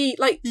quite a key,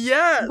 like,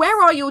 yes.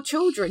 Where are your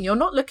children? You're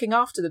not looking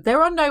after them.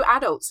 There are no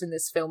adults in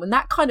this film, and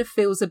that kind of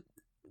feels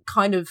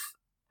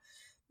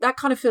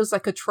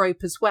like a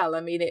trope as well. I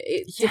mean,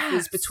 it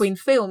differs between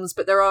films,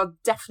 but there are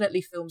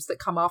definitely films that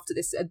come after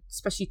this,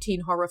 especially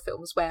teen horror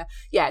films, where,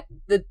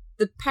 the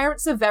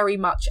parents are very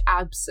much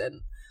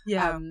absent.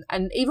 Yeah.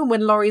 And even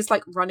when Laurie's,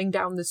 like, running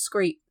down the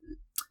street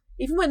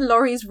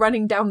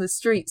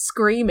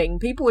screaming,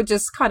 people were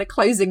just kind of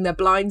closing their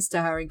blinds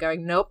to her and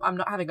going, nope, I'm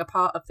not having a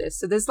part of this.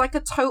 So there's, like, a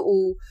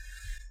total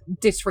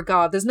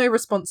disregard. There's no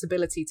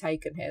responsibility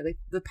taken here.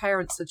 The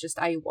parents are just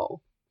AWOL.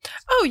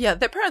 Oh yeah,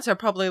 their parents are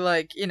probably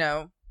like, you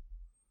know,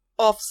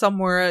 off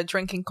somewhere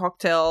drinking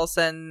cocktails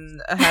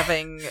and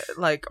having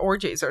like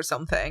orgies or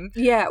something.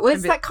 Yeah, well,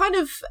 it's that kind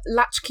of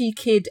latchkey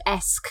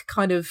kid-esque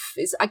kind of,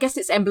 I guess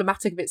it's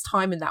emblematic of its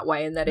time in that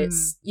way, and that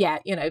it's, yeah,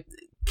 you know,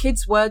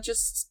 kids were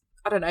just,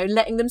 I don't know,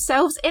 letting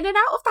themselves in and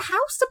out of the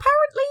house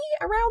apparently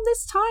around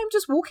this time,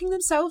 just walking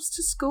themselves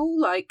to school,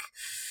 like,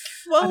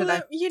 well, I don't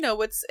know. you know,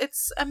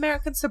 it's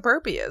American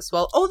suburbia as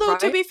well. Although,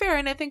 to be fair,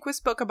 and I think we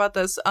spoke about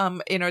this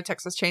in our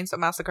Texas Chainsaw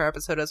Massacre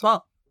episode as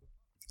well,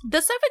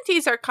 the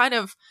 70s are kind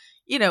of,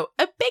 you know,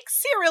 a big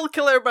serial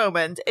killer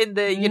moment in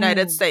the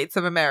United States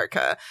of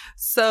America.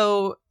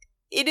 So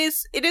it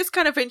is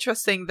kind of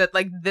interesting that,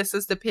 like, this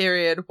is the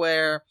period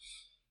where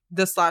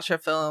the slasher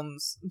film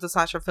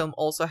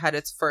also had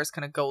its first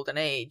kind of golden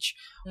age,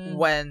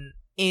 when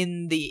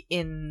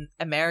in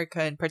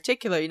America in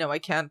particular, you know, I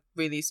can't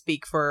really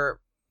speak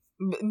for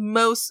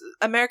most.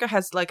 America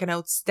has like an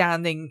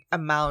outstanding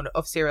amount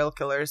of serial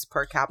killers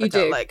per capita.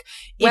 You do. Like,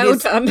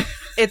 done.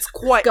 It's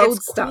quite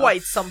stuff.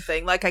 Quite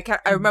something. Like,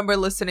 I remember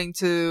listening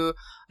to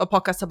a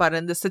podcast about it,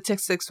 and the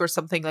statistics were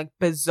something like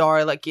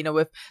bizarre. Like, you know,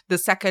 with the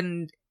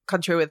second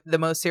country with the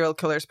most serial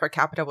killers per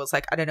capita was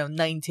like, I don't know,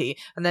 90,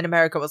 and then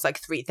America was like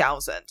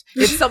 3,000.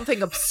 It's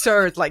something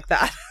absurd like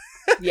that.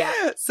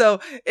 Yeah. So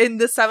in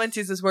the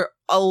 70s is where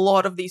a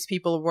lot of these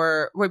people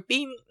were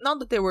being, not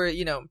that they were,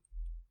 you know,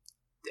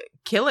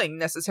 killing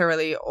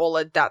necessarily all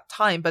at that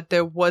time, but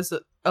there was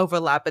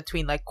overlap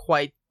between like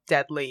quite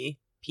deadly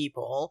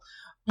people.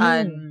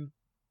 And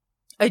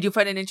I do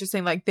find it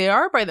interesting, like, they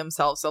are by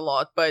themselves a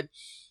lot, but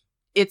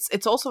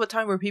it's also a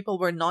time where people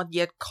were not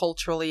yet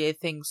culturally, I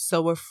think,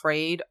 so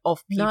afraid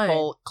of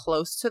people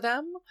close to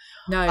them.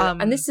 No,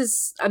 and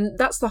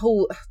that's the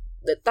whole,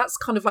 that's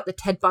kind of like the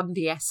Ted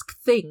Bundy-esque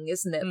thing,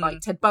 isn't it?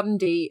 Like, Ted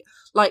Bundy,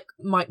 like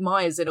Mike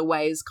Myers in a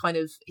way, is kind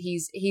of,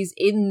 he's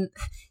in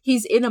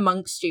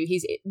amongst you,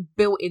 he's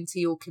built into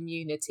your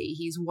community,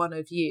 he's one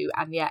of you,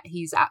 and yet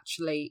he's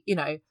actually, you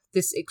know,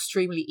 this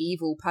extremely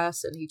evil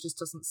person. He just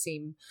doesn't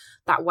seem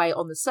that way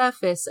on the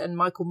surface. And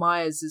Michael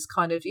Myers is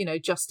kind of, you know,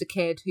 just a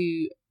kid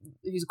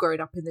who's grown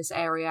up in this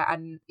area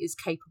and is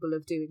capable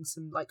of doing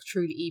some like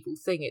truly evil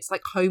thing. It's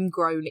like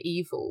homegrown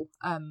evil.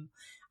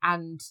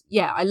 And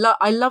yeah,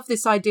 I love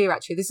this idea,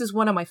 actually. This is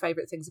one of my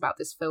favorite things about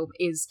this film,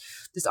 is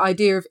this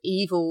idea of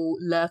evil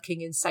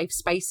lurking in safe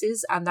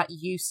spaces, and that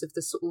use of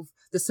the sort of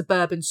the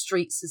suburban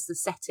streets as the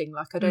setting.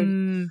 Like,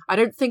 I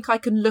don't think I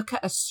can look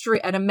at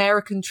an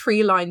American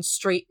tree-lined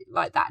street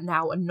like that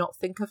now and not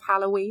think of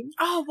Halloween.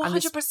 Oh,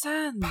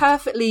 100%.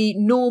 Perfectly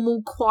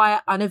normal,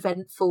 quiet,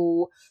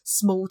 uneventful,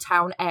 small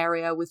town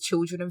area with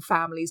children and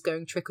families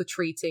going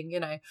trick-or-treating, you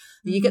know.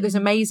 You get those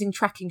amazing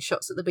tracking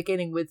shots at the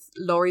beginning with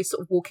Laurie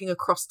sort of walking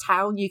across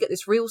town. You get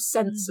this real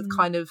sense of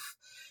kind of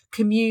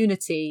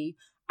community,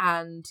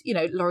 and, you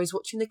know, Laurie's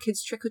watching the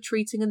kids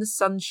trick-or-treating in the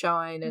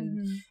sunshine,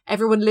 and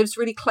everyone lives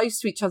really close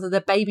to each other. They're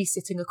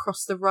babysitting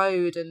across the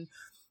road, and,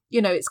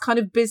 you know, it's kind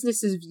of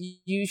business as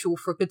usual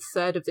for a good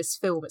third of this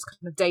film. It's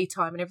kind of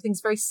daytime and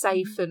everything's very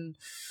safe and,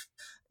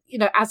 you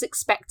know, as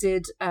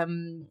expected,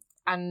 and,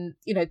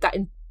 you know,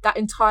 that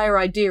entire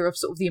idea of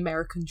sort of the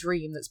American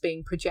dream that's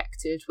being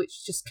projected,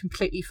 which just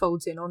completely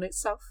folds in on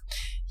itself.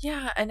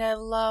 Yeah, and I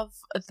love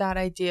that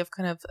idea of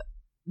kind of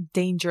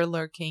danger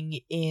lurking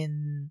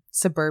in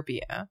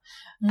suburbia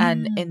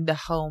and in the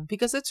home,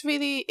 because it's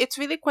really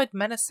quite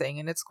menacing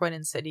and it's quite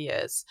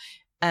insidious.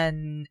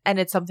 And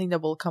it's something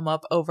that will come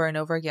up over and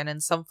over again in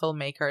some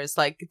filmmakers,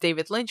 like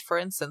David Lynch, for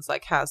instance,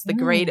 like has the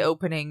great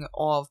opening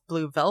of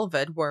Blue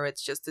Velvet, where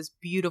it's just this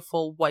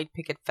beautiful white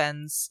picket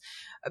fence,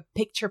 a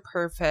picture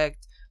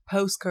perfect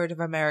postcard of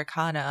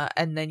Americana,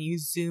 and then you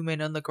zoom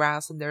in on the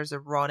grass and there's a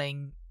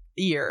rotting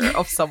ear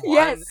of someone.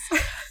 Yes.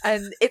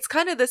 And it's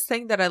kind of this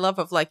thing that I love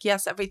of, like,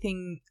 yes,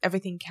 everything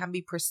can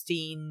be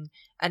pristine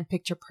and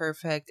picture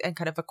perfect and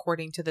kind of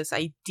according to this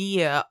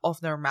idea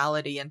of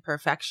normality and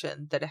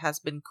perfection that has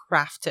been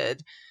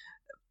crafted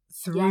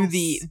through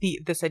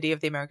this idea of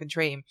the American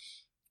dream.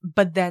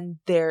 But then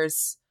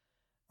there's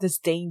this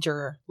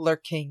danger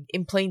lurking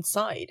in plain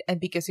sight, and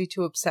because you're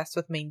too obsessed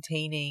with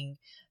maintaining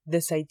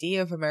this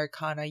idea of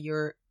Americana,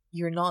 you're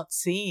not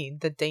seeing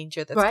the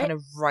danger that's kind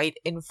of right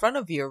in front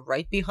of you,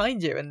 right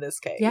behind you in this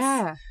case.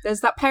 Yeah. There's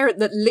that parent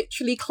that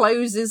literally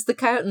closes the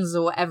curtains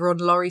or whatever on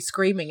Laurie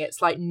screaming.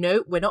 It's like,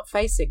 no, we're not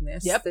facing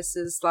this. Yep. This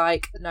is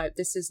like, no,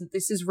 this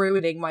is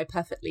ruining my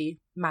perfectly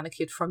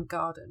manicured front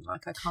garden.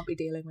 Like, I can't be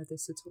dealing with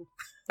this at all.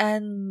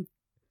 And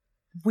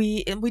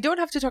we don't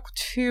have to talk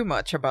too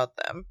much about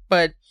them,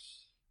 but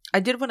I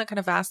did want to kind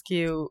of ask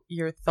you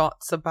your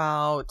thoughts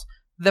about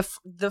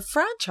the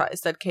franchise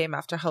that came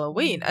after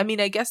Halloween. I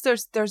mean, I guess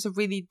there's a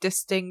really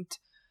distinct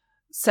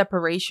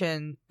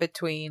separation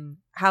between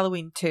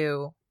Halloween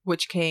 2,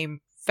 which came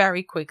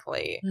very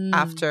quickly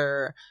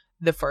after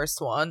the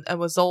first one and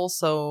was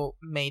also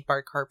made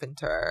by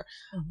Carpenter.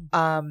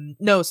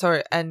 No,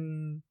 sorry,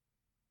 and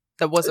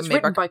that wasn't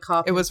made by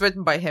Carpenter. It was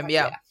written by him,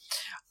 yeah.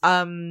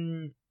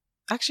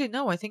 Actually,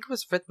 no, I think it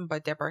was written by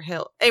Deborah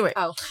Hill. Anyway.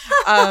 Oh.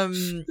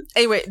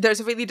 Anyway, there's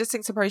a really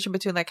distinct separation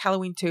between like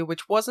Halloween 2,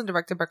 which wasn't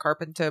directed by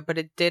Carpenter, but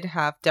it did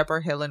have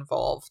Deborah Hill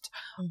involved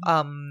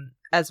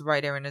as a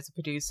writer and as a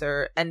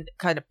producer, and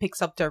kind of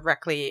picks up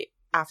directly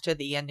after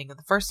the ending of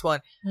the first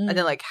one. And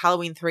then like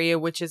Halloween 3,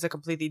 which is a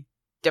completely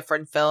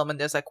different film, and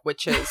there's like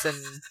witches and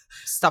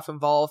stuff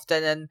involved,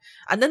 and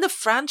then the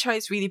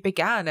franchise really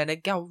began, and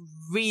it got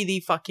really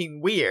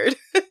fucking weird.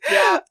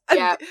 Yeah.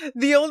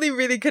 The only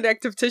really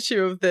connective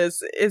tissue of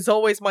this is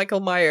always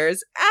Michael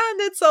Myers, and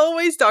it's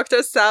always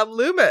Dr. Sam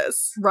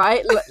Loomis.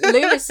 Right.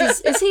 Loomis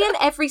is he in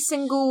every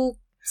single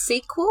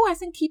sequel? I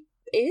think he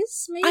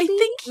is, maybe? I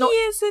think he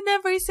is in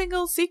every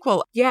single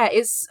sequel. Yeah,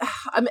 it's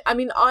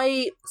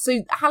so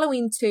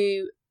Halloween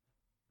 2.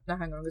 No,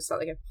 hang on, I'm gonna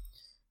start again.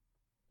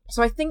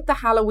 So I think the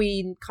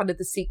Halloween, kind of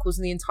the sequels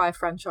and the entire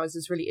franchise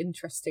is really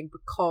interesting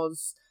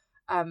because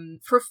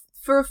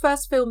for a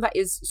first film that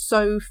is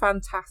so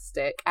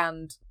fantastic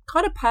and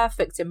kind of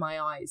perfect in my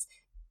eyes,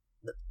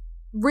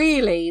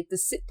 really the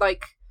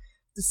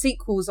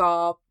sequels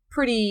are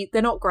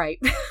they're not great.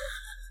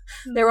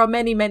 There are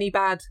many, many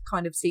bad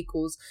kind of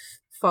sequels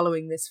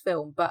following this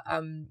film, but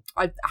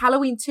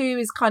Halloween 2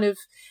 is kind of,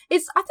 I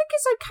think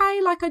it's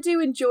okay. Like, I do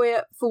enjoy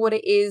it for what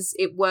it is.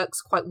 It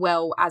works quite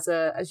well as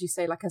you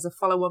say, like as a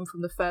follow-on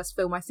from the first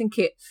film. I think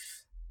it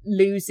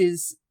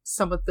loses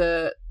some of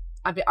the,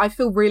 I mean, I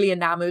feel really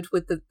enamored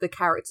with the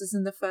characters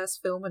in the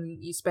first film,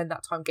 and you spend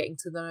that time getting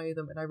to know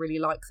them, and I really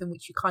like them,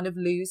 which you kind of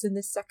lose in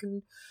this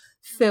second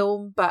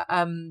film. But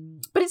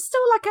it's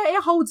still like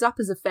it holds up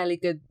as a fairly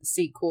good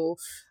sequel.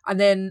 And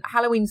then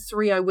Halloween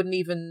 3 I wouldn't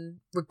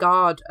even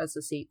regard as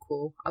a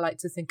sequel. I like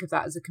to think of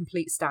that as a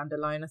complete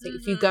standalone. I think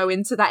if you go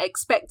into that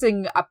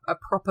expecting a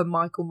proper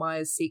Michael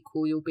Myers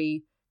sequel, you'll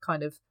be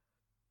kind of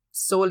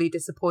sorely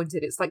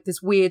disappointed. It's like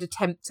this weird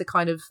attempt to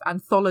kind of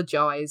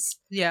anthologize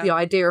the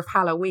idea of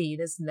Halloween,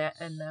 isn't it?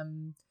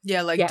 And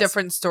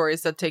different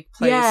stories that take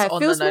place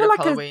on the night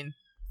of Halloween.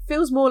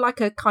 Feels more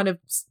like a kind of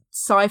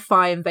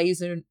sci-fi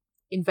invasion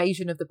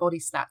of the body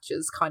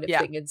snatchers kind of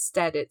thing.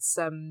 Instead, it's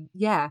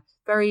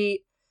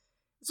very.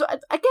 So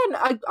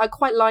again, I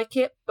quite like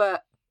it,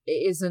 but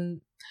it isn't.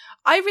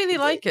 I really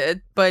like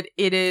it, but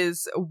it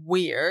is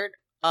weird.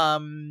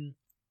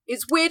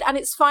 It's weird, and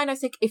it's fine. I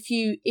think if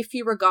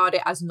you regard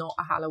it as not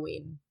a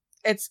Halloween,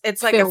 it's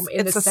like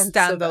it's a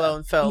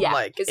standalone film. Yeah,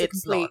 like it's a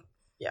complete.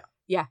 Not,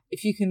 yeah.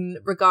 If you can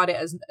regard it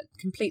as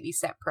completely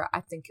separate,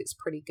 I think it's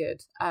pretty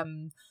good.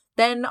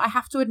 Then I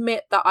have to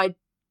admit that I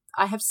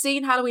have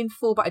seen Halloween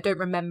 4, but I don't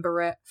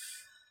remember it.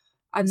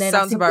 And then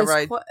sounds about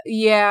right.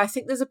 I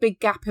think there's a big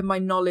gap in my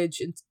knowledge.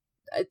 And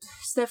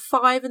is there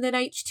 5 and then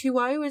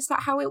H2O? Is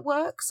that how it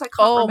works? I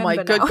can't remember. Oh my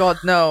good God,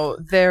 no!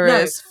 There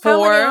is 4.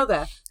 How many are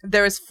there?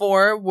 There is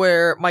 4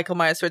 where Michael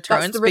Myers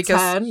returns. That's the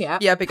return,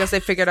 because they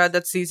figured out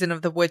that Season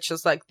of the Witch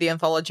is like the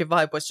anthology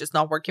vibe was just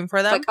not working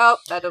for them. It's like,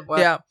 that didn't work.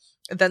 Yeah.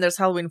 Then there's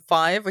Halloween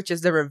 5, which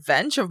is the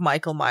revenge of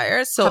Michael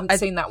Myers. So haven't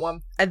seen that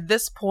one. At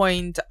this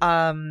point,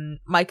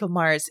 Michael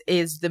Myers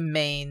is the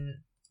main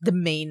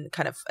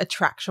kind of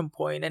attraction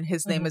point, and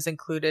his name is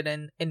included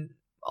in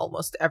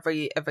almost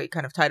every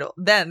kind of title.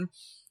 Then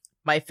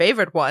my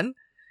favorite one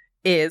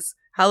is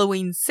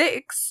Halloween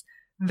 6,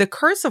 The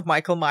Curse of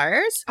Michael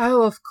Myers.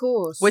 Oh, of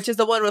course. Which is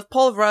the one with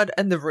Paul Rudd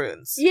and the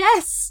runes.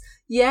 Yes,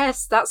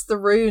 that's the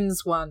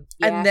runes one.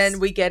 Yes. And then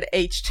we get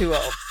H2O,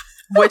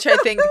 which I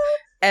think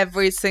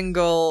every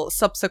single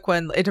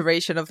subsequent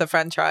iteration of the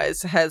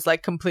franchise has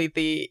like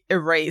completely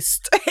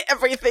erased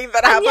everything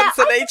that happens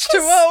in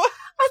H2O.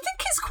 I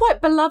think it's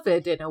quite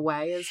beloved in a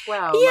way as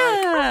well.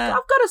 Yeah. Like,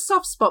 I've got a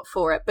soft spot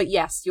for it, but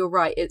yes, you're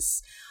right. I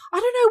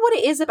don't know what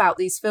it is about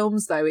these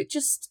films though. They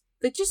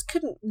just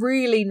couldn't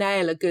really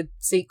nail a good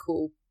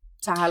sequel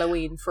to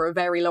Halloween for a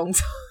very long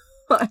time.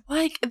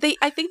 Like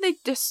I think they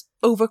just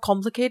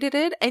overcomplicated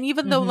it, and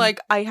even though like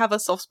I have a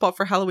soft spot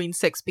for Halloween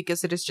 6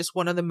 because it is just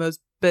one of the most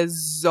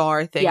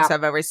bizarre things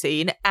I've ever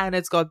seen, and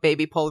it's got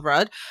baby Paul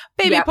Rudd,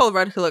 Paul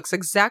Rudd who looks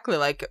exactly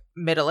like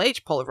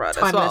middle-aged Paul Rudd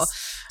as well.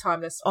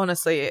 Timeless.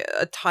 Honestly,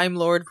 a Time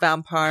Lord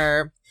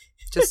vampire,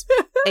 just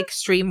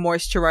extreme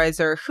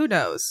moisturizer. Who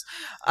knows?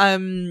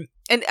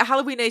 And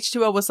Halloween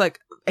H2O was like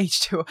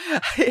H2O.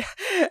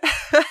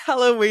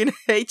 Halloween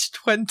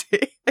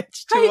H20.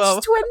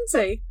 H2O.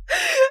 H20?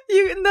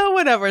 No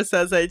one ever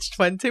says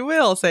H20. We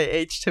all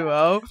say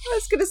H2O. I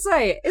was going to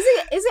say, is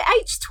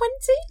it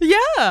H20?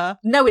 Yeah.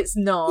 No, it's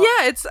not.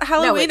 Yeah, it's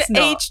Halloween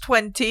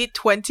H20,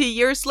 20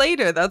 years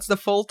later. That's the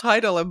full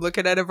title. I'm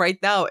looking at it right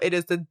now. It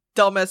is the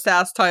dumbest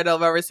ass title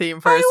I've ever seen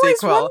for a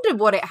sequel. I always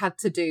wondered what it had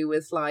to do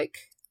with like...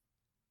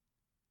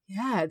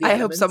 Yeah, I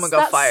hope someone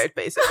got fired,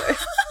 basically.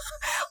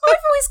 I've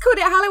always called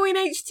it Halloween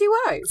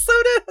H2O. So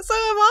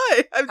am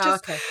I.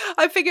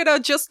 I figured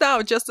out just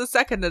now, just a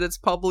second, that it's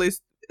probably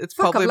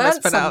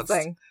mispronounced.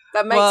 Something.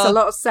 That makes a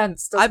lot of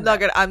sense. I'm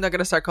not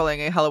gonna start calling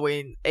it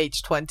Halloween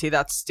H20.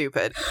 That's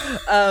stupid.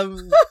 I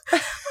was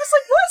like,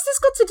 what has this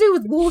got to do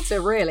with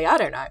water, really? I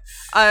don't know.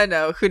 I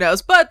know, who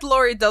knows? But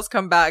Laurie does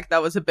come back.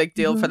 That was a big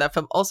deal for that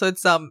film. Also,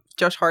 it's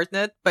Josh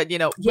Hartnett, but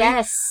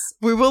Yes.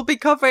 we will be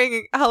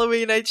covering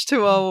Halloween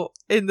H2O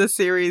in the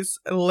series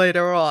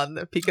later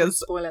on, because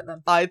spoil it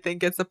then. I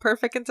think it's a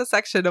perfect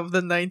intersection of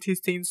the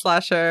 90s teen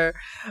slasher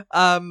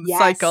Yes.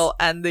 cycle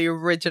and the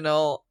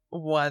original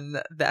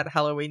one that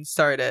Halloween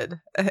started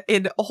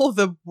in all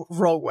the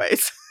wrong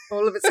ways.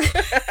 All of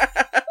it.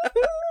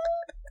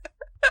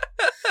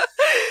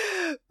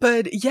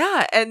 But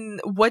yeah, and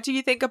what do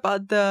you think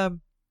about the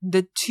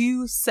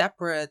two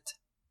separate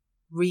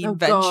reinventions? Oh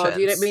God,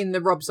 you don't mean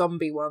the Rob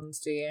Zombie ones,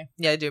 do you?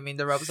 Yeah, I do mean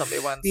the Rob Zombie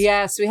ones.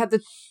 Yeah, so we had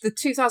the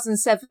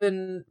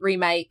 2007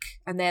 remake,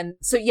 and then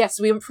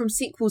we went from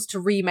sequels to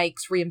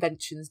remakes,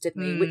 reinventions,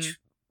 didn't we?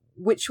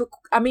 Which were,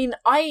 I mean,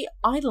 I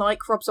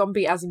like Rob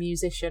Zombie as a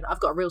musician.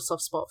 I've got a real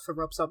soft spot for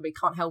Rob Zombie,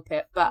 can't help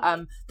it.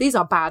 But these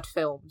are bad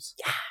films.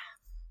 Yeah.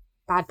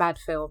 Bad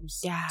films.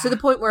 Yeah. To the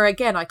point where,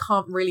 again, I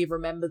can't really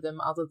remember them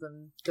other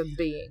than them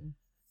being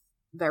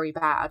very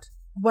bad.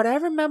 What I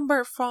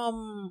remember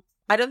from,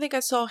 I don't think I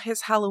saw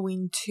his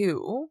Halloween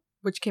 2,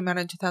 which came out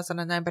in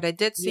 2009, but I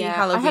did see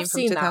Halloween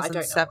from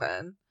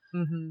 2007.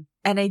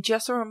 And I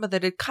just remember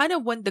that it kind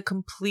of went the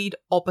complete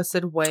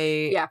opposite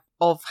way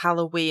of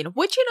Halloween,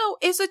 which,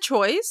 is a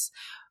choice.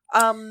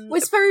 Well,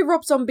 it's very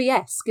Rob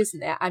Zombie-esque,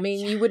 isn't it? I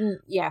mean, you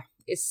wouldn't,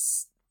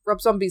 it's, Rob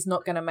Zombie's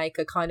not going to make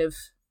a kind of,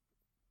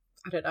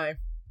 I don't know,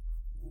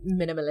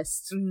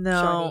 minimalist. No.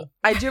 Shiny.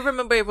 I do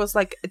remember it was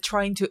like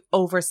trying to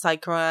over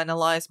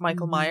psychoanalyze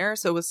Michael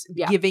Myers. So it was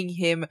giving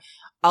him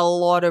a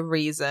lot of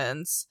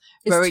reasons.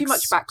 It's very too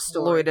much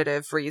backstory.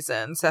 Exploitative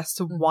reasons as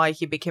to why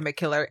he became a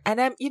killer.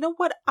 And you know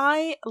what?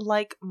 I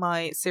like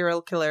my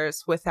serial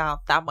killers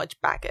without that much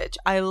baggage.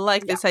 I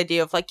like this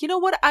idea of like, you know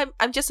what?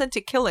 I'm just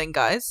into killing,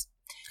 guys.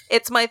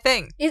 It's my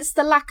thing. It's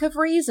the lack of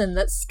reason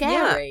that's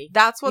scary. Yeah,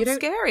 that's what's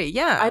scary.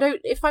 Yeah.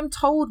 If I'm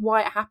told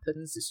why it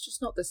happens, it's just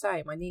not the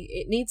same.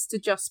 It needs to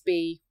just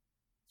be.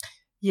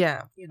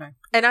 Yeah.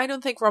 And I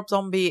don't think Rob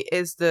Zombie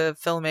is the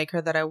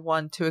filmmaker that I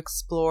want to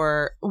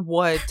explore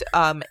what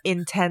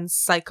intense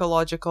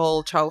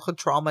psychological childhood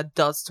trauma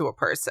does to a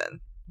person.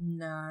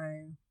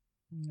 No.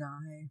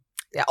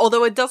 Yeah,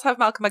 although it does have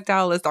Malcolm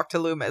McDowell as Dr.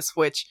 Loomis,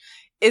 which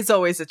is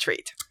always a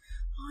treat.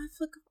 Oh, I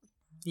forgot.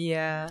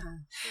 Yeah.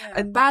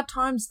 And bad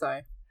times,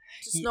 though.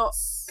 Just not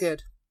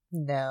good.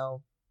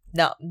 No,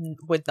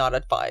 would not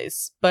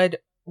advise.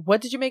 But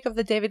what did you make of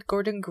the David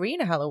Gordon Green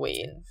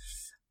Halloween?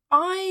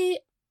 I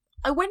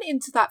went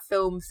into that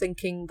film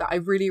thinking that I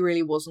really,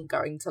 really wasn't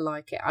going to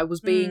like it. I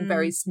was being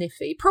very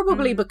sniffy,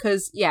 probably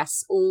because,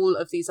 yes, all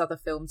of these other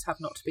films have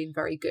not been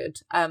very good.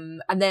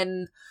 And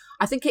then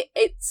I think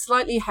it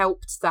slightly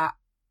helped that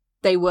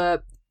they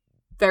were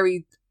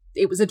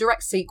it was a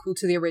direct sequel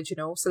to the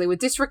original, so they were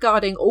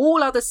disregarding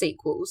all other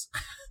sequels.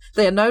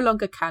 They are no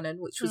longer canon,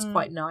 which was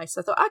quite nice.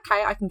 I thought,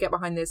 okay, I can get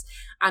behind this.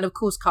 And of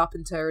course,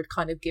 Carpenter had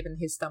kind of given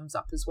his thumbs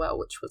up as well,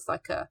 which was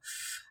like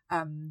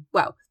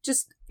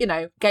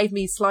gave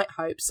me slight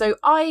hope. So do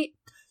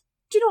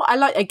you know what I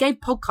like? I gave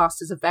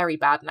Podcasters a very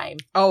bad name.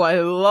 Oh, I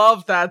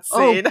love that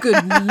scene. Oh,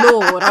 good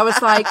Lord. I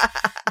was like,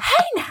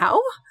 hey now,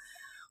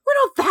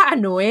 we're not that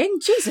annoying.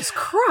 Jesus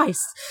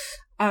Christ.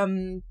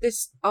 The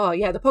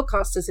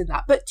Podcasters in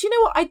that. But do you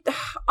know what?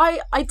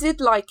 I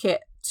did like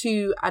it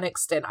to an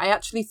extent. I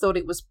actually thought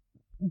it was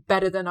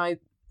better than I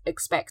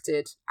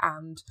expected,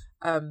 and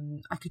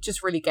I could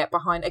just really get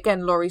behind,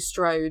 again, Laurie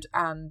Strode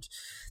and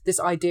this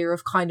idea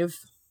of kind of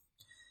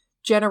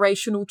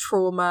generational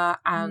trauma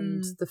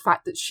and the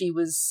fact that she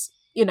was,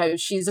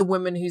 she's a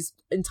woman whose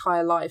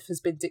entire life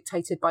has been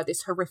dictated by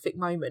this horrific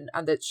moment,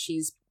 and that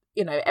she's,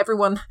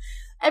 everyone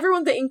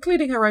that,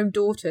 including her own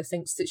daughter,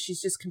 thinks that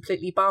she's just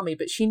completely balmy,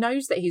 but she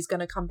knows that he's going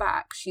to come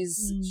back.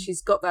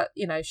 She's got that,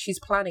 she's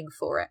planning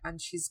for it,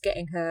 and she's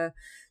getting her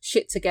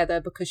shit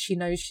together because she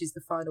knows she's the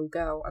final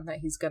girl and that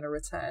he's going to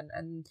return.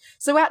 And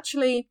so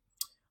actually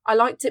I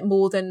liked it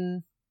more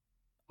than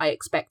I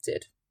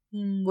expected.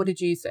 What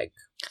did you think?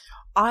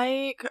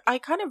 I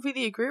kind of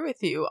really agree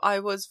with you. I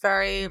was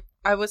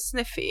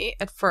sniffy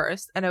at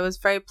first, and I was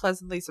very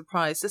pleasantly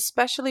surprised,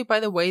 especially by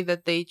the way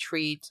that they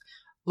treat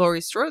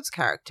Laurie Strode's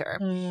character.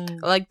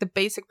 Like the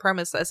basic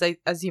premise,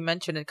 as you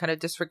mentioned, it kind of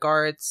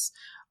disregards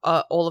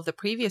all of the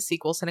previous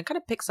sequels, and it kind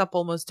of picks up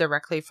almost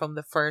directly from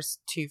the first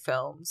two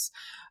films,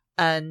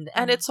 and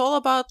it's all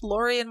about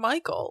Laurie and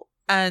Michael.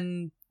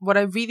 And what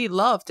I really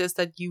loved is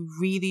that you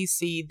really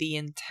see the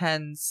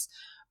intense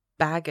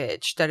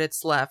baggage that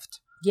it's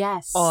left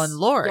on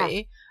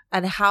Laurie,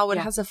 and how it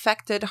has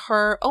affected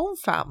her own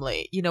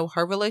family,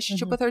 her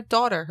relationship with her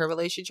daughter, her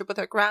relationship with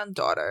her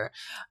granddaughter.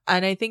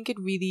 And I think it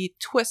really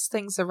twists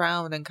things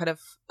around and kind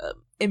of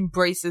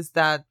embraces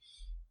that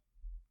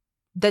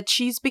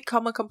she's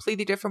become a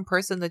completely different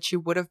person than she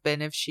would have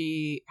been if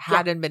she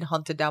hadn't been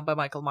hunted down by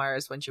Michael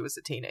Myers when she was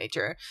a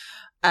teenager.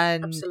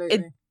 And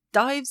it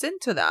dives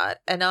into that.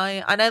 And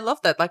I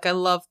love that. Like, I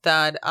love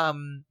that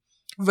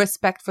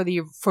respect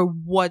for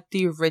what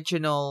the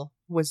original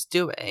was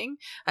doing,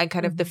 and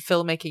kind of the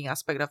filmmaking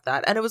aspect of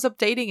that. And it was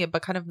updating it,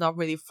 but kind of not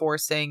really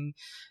forcing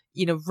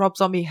Rob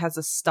Zombie has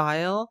a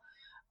style,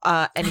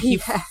 and he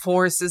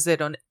forces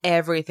it on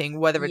everything,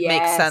 whether it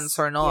makes sense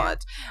or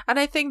not. And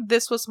I think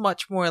this was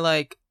much more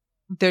like,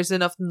 there's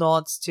enough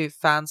nods to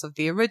fans of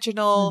the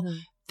original. Mm-hmm.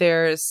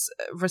 There's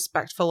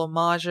respectful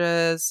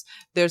homages.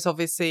 There's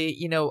obviously,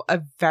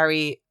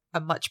 a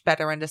much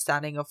better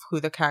understanding of who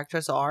the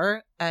characters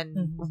are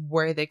and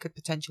where they could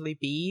potentially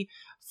be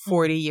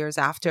 40 years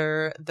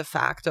after the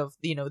fact of,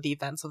 the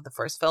events of the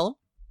first film.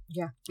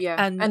 Yeah, yeah.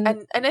 And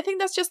I think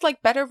that's just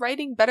like better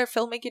writing, better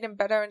filmmaking, and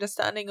better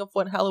understanding of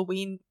what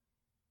Halloween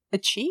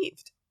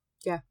achieved.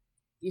 Yeah,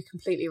 you're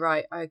completely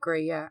right. I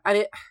agree, yeah.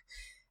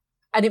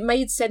 And it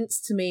made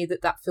sense to me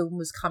that film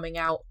was coming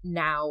out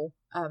now.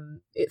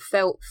 It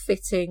felt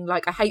fitting.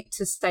 Like, I hate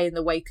to stay in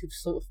the wake of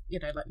sort of,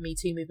 like Me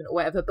Too movement or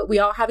whatever, but we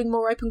are having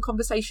more open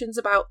conversations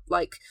about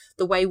like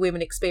the way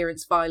women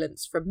experience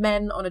violence from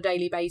men on a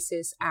daily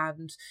basis,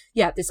 and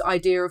this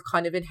idea of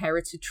kind of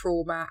inherited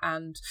trauma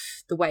and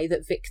the way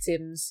that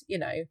victims,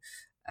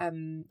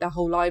 their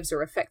whole lives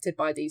are affected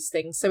by these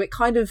things. So it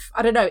kind of,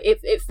 I don't know,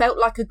 it felt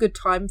like a good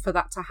time for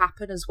that to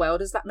happen as well.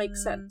 Does that make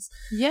sense?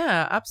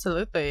 Yeah,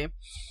 absolutely.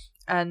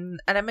 And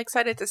I'm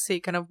excited to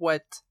see kind of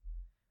what's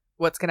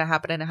going to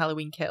happen in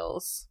Halloween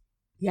Kills.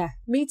 Yeah,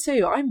 me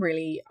too. I'm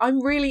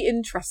really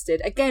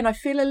interested. Again, I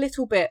feel a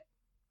little bit,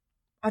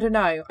 I don't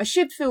know, I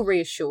should feel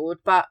reassured,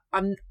 but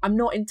I'm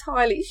not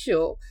entirely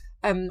sure.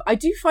 I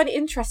do find it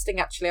interesting,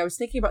 actually. I was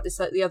thinking about this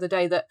the other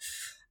day, that,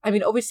 I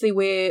mean, obviously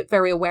we're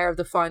very aware of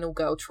the final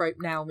girl trope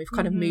now, and we've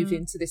kind of moved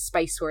into this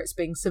space where it's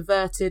being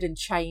subverted and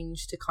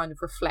changed to kind of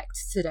reflect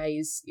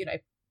today's,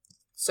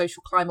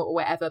 social climate or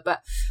whatever.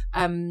 But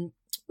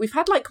we've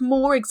had like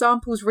more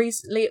examples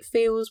recently, it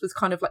feels, with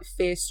kind of like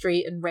Fear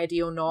Street and Ready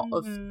or Not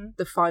of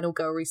the final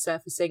girl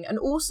resurfacing. And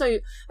also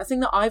a thing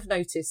that I've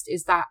noticed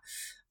is that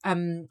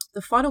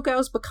the final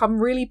girls become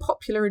really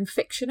popular in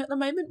fiction at the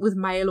moment with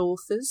male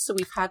authors. So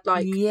we've had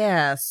like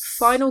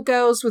Final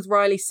Girls with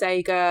Riley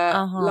Sager,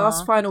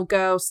 Last Final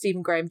Girl,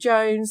 Stephen Graham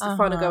Jones, the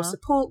Final Girl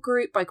Support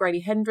Group by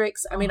Grady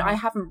Hendrix. I mean, I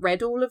haven't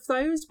read all of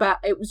those, but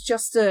it was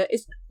just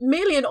it's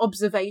merely an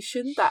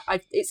observation that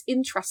it's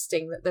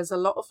interesting that there's a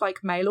lot of like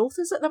male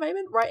authors at the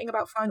moment writing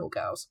about final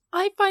girls.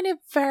 I find it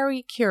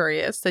very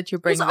curious that you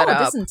bring that odd,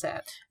 up, isn't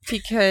it?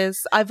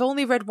 Because I've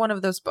only read one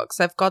of those books.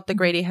 I've got the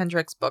Grady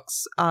Hendrix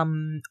books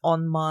on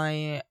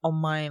my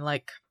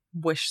like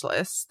wish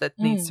list that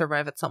needs to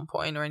arrive at some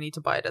point, or I need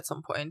to buy it at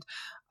some point.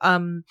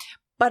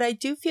 But I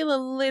do feel a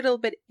little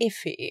bit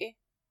iffy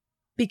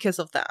because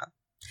of that.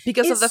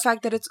 Because of the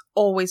fact that it's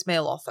always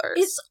male authors.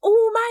 It's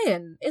all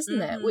men,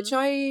 isn't it? Which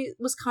I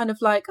was kind of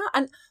like,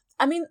 and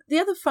I mean, the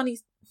other funny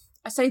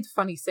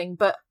thing,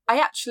 but I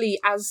actually,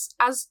 as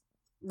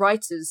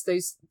writers,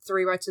 those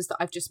three writers that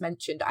I've just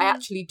mentioned,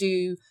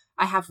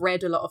 I have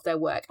read a lot of their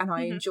work and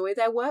I enjoy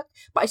their work,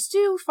 but I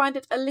still find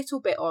it a little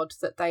bit odd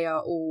that they are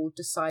all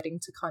deciding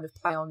to kind of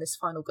play on this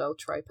final girl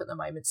trope at the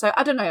moment. So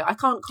I don't know. I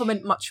can't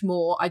comment much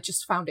more. I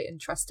just found it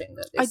interesting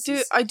that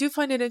I do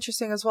find it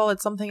interesting as well.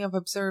 It's something I've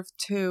observed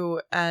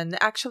too. And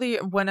actually,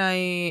 when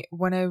I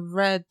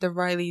read the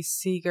Riley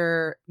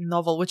Sager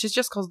novel, which is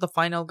just called The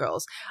Final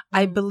Girls,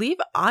 I believe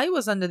I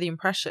was under the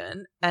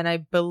impression, and I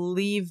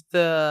believe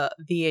the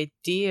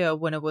idea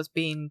when it was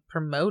being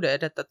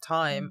promoted at the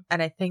time,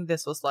 and I think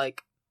this was like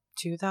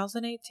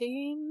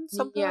 2018,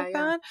 something like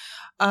that,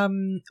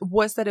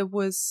 was that it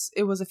was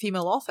a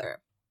female author.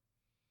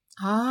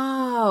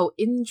 Oh,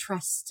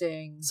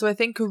 interesting. So I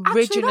think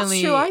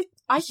originally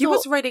I he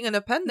was writing in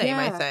a pen name,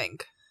 I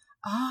think.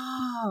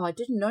 Oh, I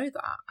didn't know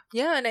that.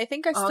 Yeah, and I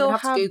think I still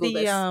have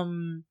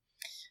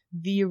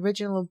the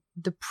original,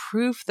 the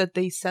proof that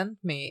they sent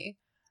me,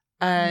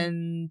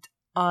 and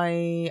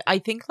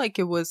I think like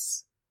it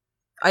was,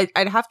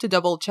 I'd have to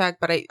double check,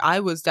 but I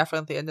was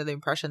definitely under the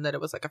impression that it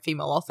was like a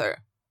female author.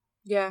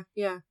 Yeah.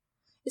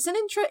 It's an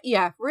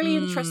really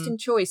interesting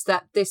choice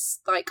that this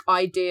like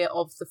idea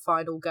of the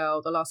final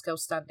girl, the last girl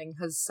standing,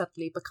 has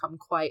suddenly become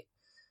quite,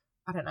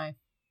 I don't know,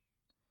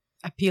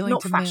 appealing,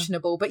 not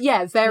fashionable, but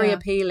very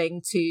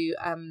appealing to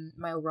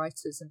male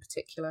writers in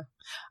particular.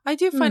 I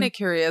do find it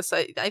curious.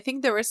 I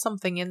think there is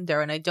something in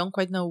there, and I don't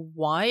quite know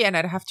why, and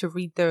I'd have to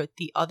read the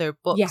other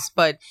books,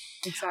 but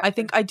exactly. I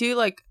think I do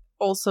like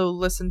also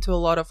listen to a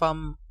lot of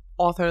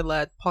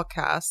author-led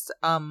podcasts,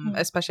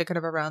 especially kind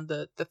of around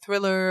the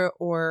thriller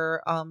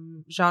or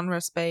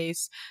genre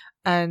space,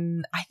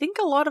 and I think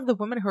a lot of the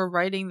women who are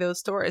writing those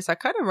stories are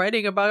kind of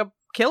writing about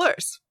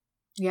killers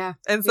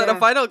instead of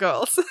final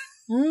girls.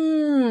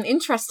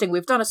 Interesting.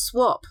 We've done a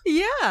swap.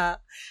 Yeah.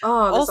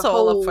 Oh, also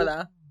all up for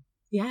that.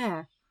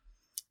 Yeah.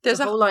 There's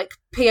a whole like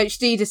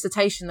PhD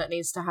dissertation that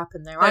needs to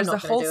happen there. There's I'm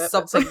not a whole do it,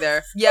 something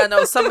there. Yeah,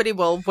 no, somebody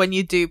will. When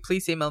you do,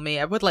 please email me.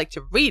 I would like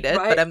to read it,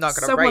 but I'm not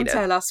going to write it.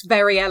 Someone tell us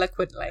very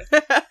eloquently,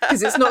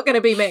 because it's not going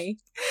to be me.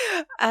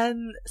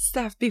 And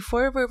Steph,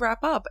 before we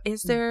wrap up,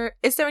 is there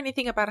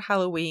anything about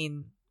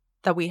Halloween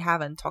that we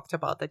haven't talked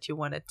about that you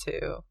wanted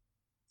to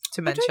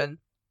mention?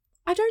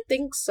 I don't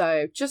think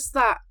so. Just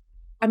that,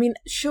 I mean,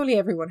 surely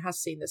everyone has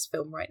seen this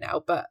film by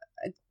now,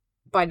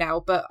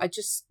 but I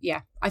just,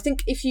 I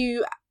think if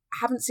you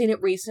haven't seen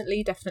it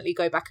recently, definitely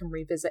go back and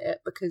revisit it,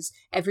 because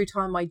every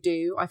time I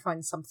do, I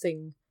find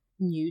something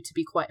new to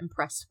be quite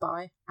impressed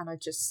by, and I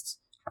just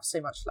have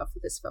so much love for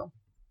this film.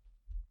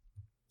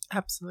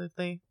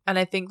 Absolutely. And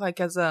I think like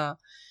as a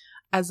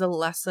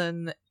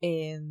lesson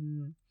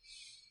in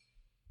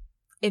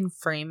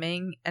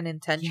framing and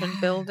intention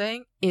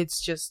building,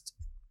 it's just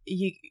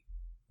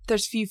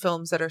there's few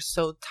films that are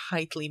so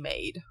tightly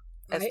made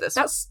as this.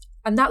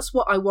 That's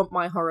what I want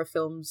my horror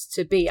films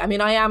to be. I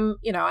mean, I'm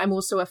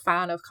also a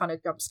fan of kind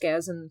of jump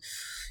scares and,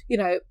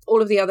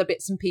 all of the other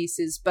bits and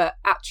pieces. But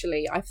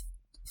actually,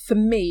 for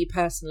me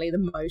personally,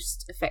 the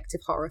most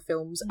effective horror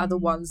films are the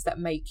ones that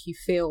make you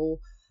feel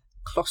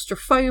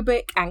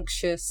claustrophobic,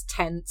 anxious,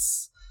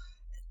 tense.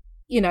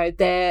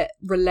 They're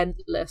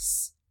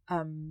relentless.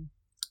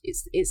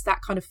 It's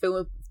that kind of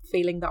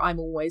feeling that I'm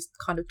always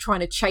kind of trying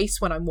to chase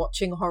when I'm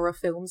watching horror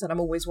films, and I'm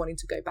always wanting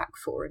to go back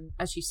for. And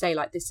as you say,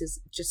 like, this is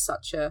just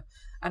such an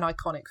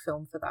iconic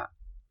film for that.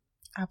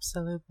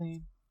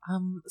 Absolutely.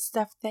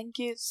 Steph, thank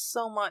you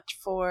so much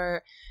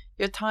for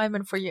your time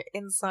and for your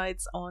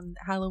insights on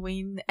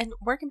Halloween. And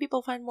where can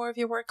people find more of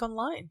your work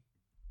online?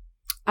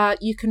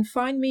 You can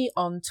find me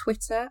on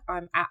Twitter.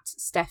 I'm at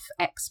Steph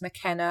X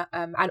McKenna.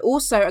 And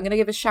also, I'm going to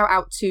give a shout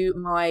out to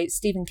my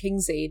Stephen King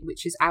zine,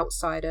 which is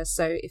Outsider.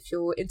 So if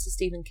you're into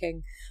Stephen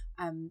King,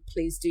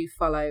 please do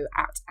follow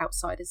at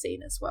Outsider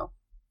Zine as well.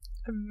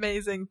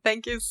 Amazing.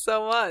 Thank you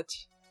so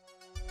much.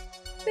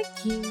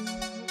 Thank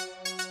you.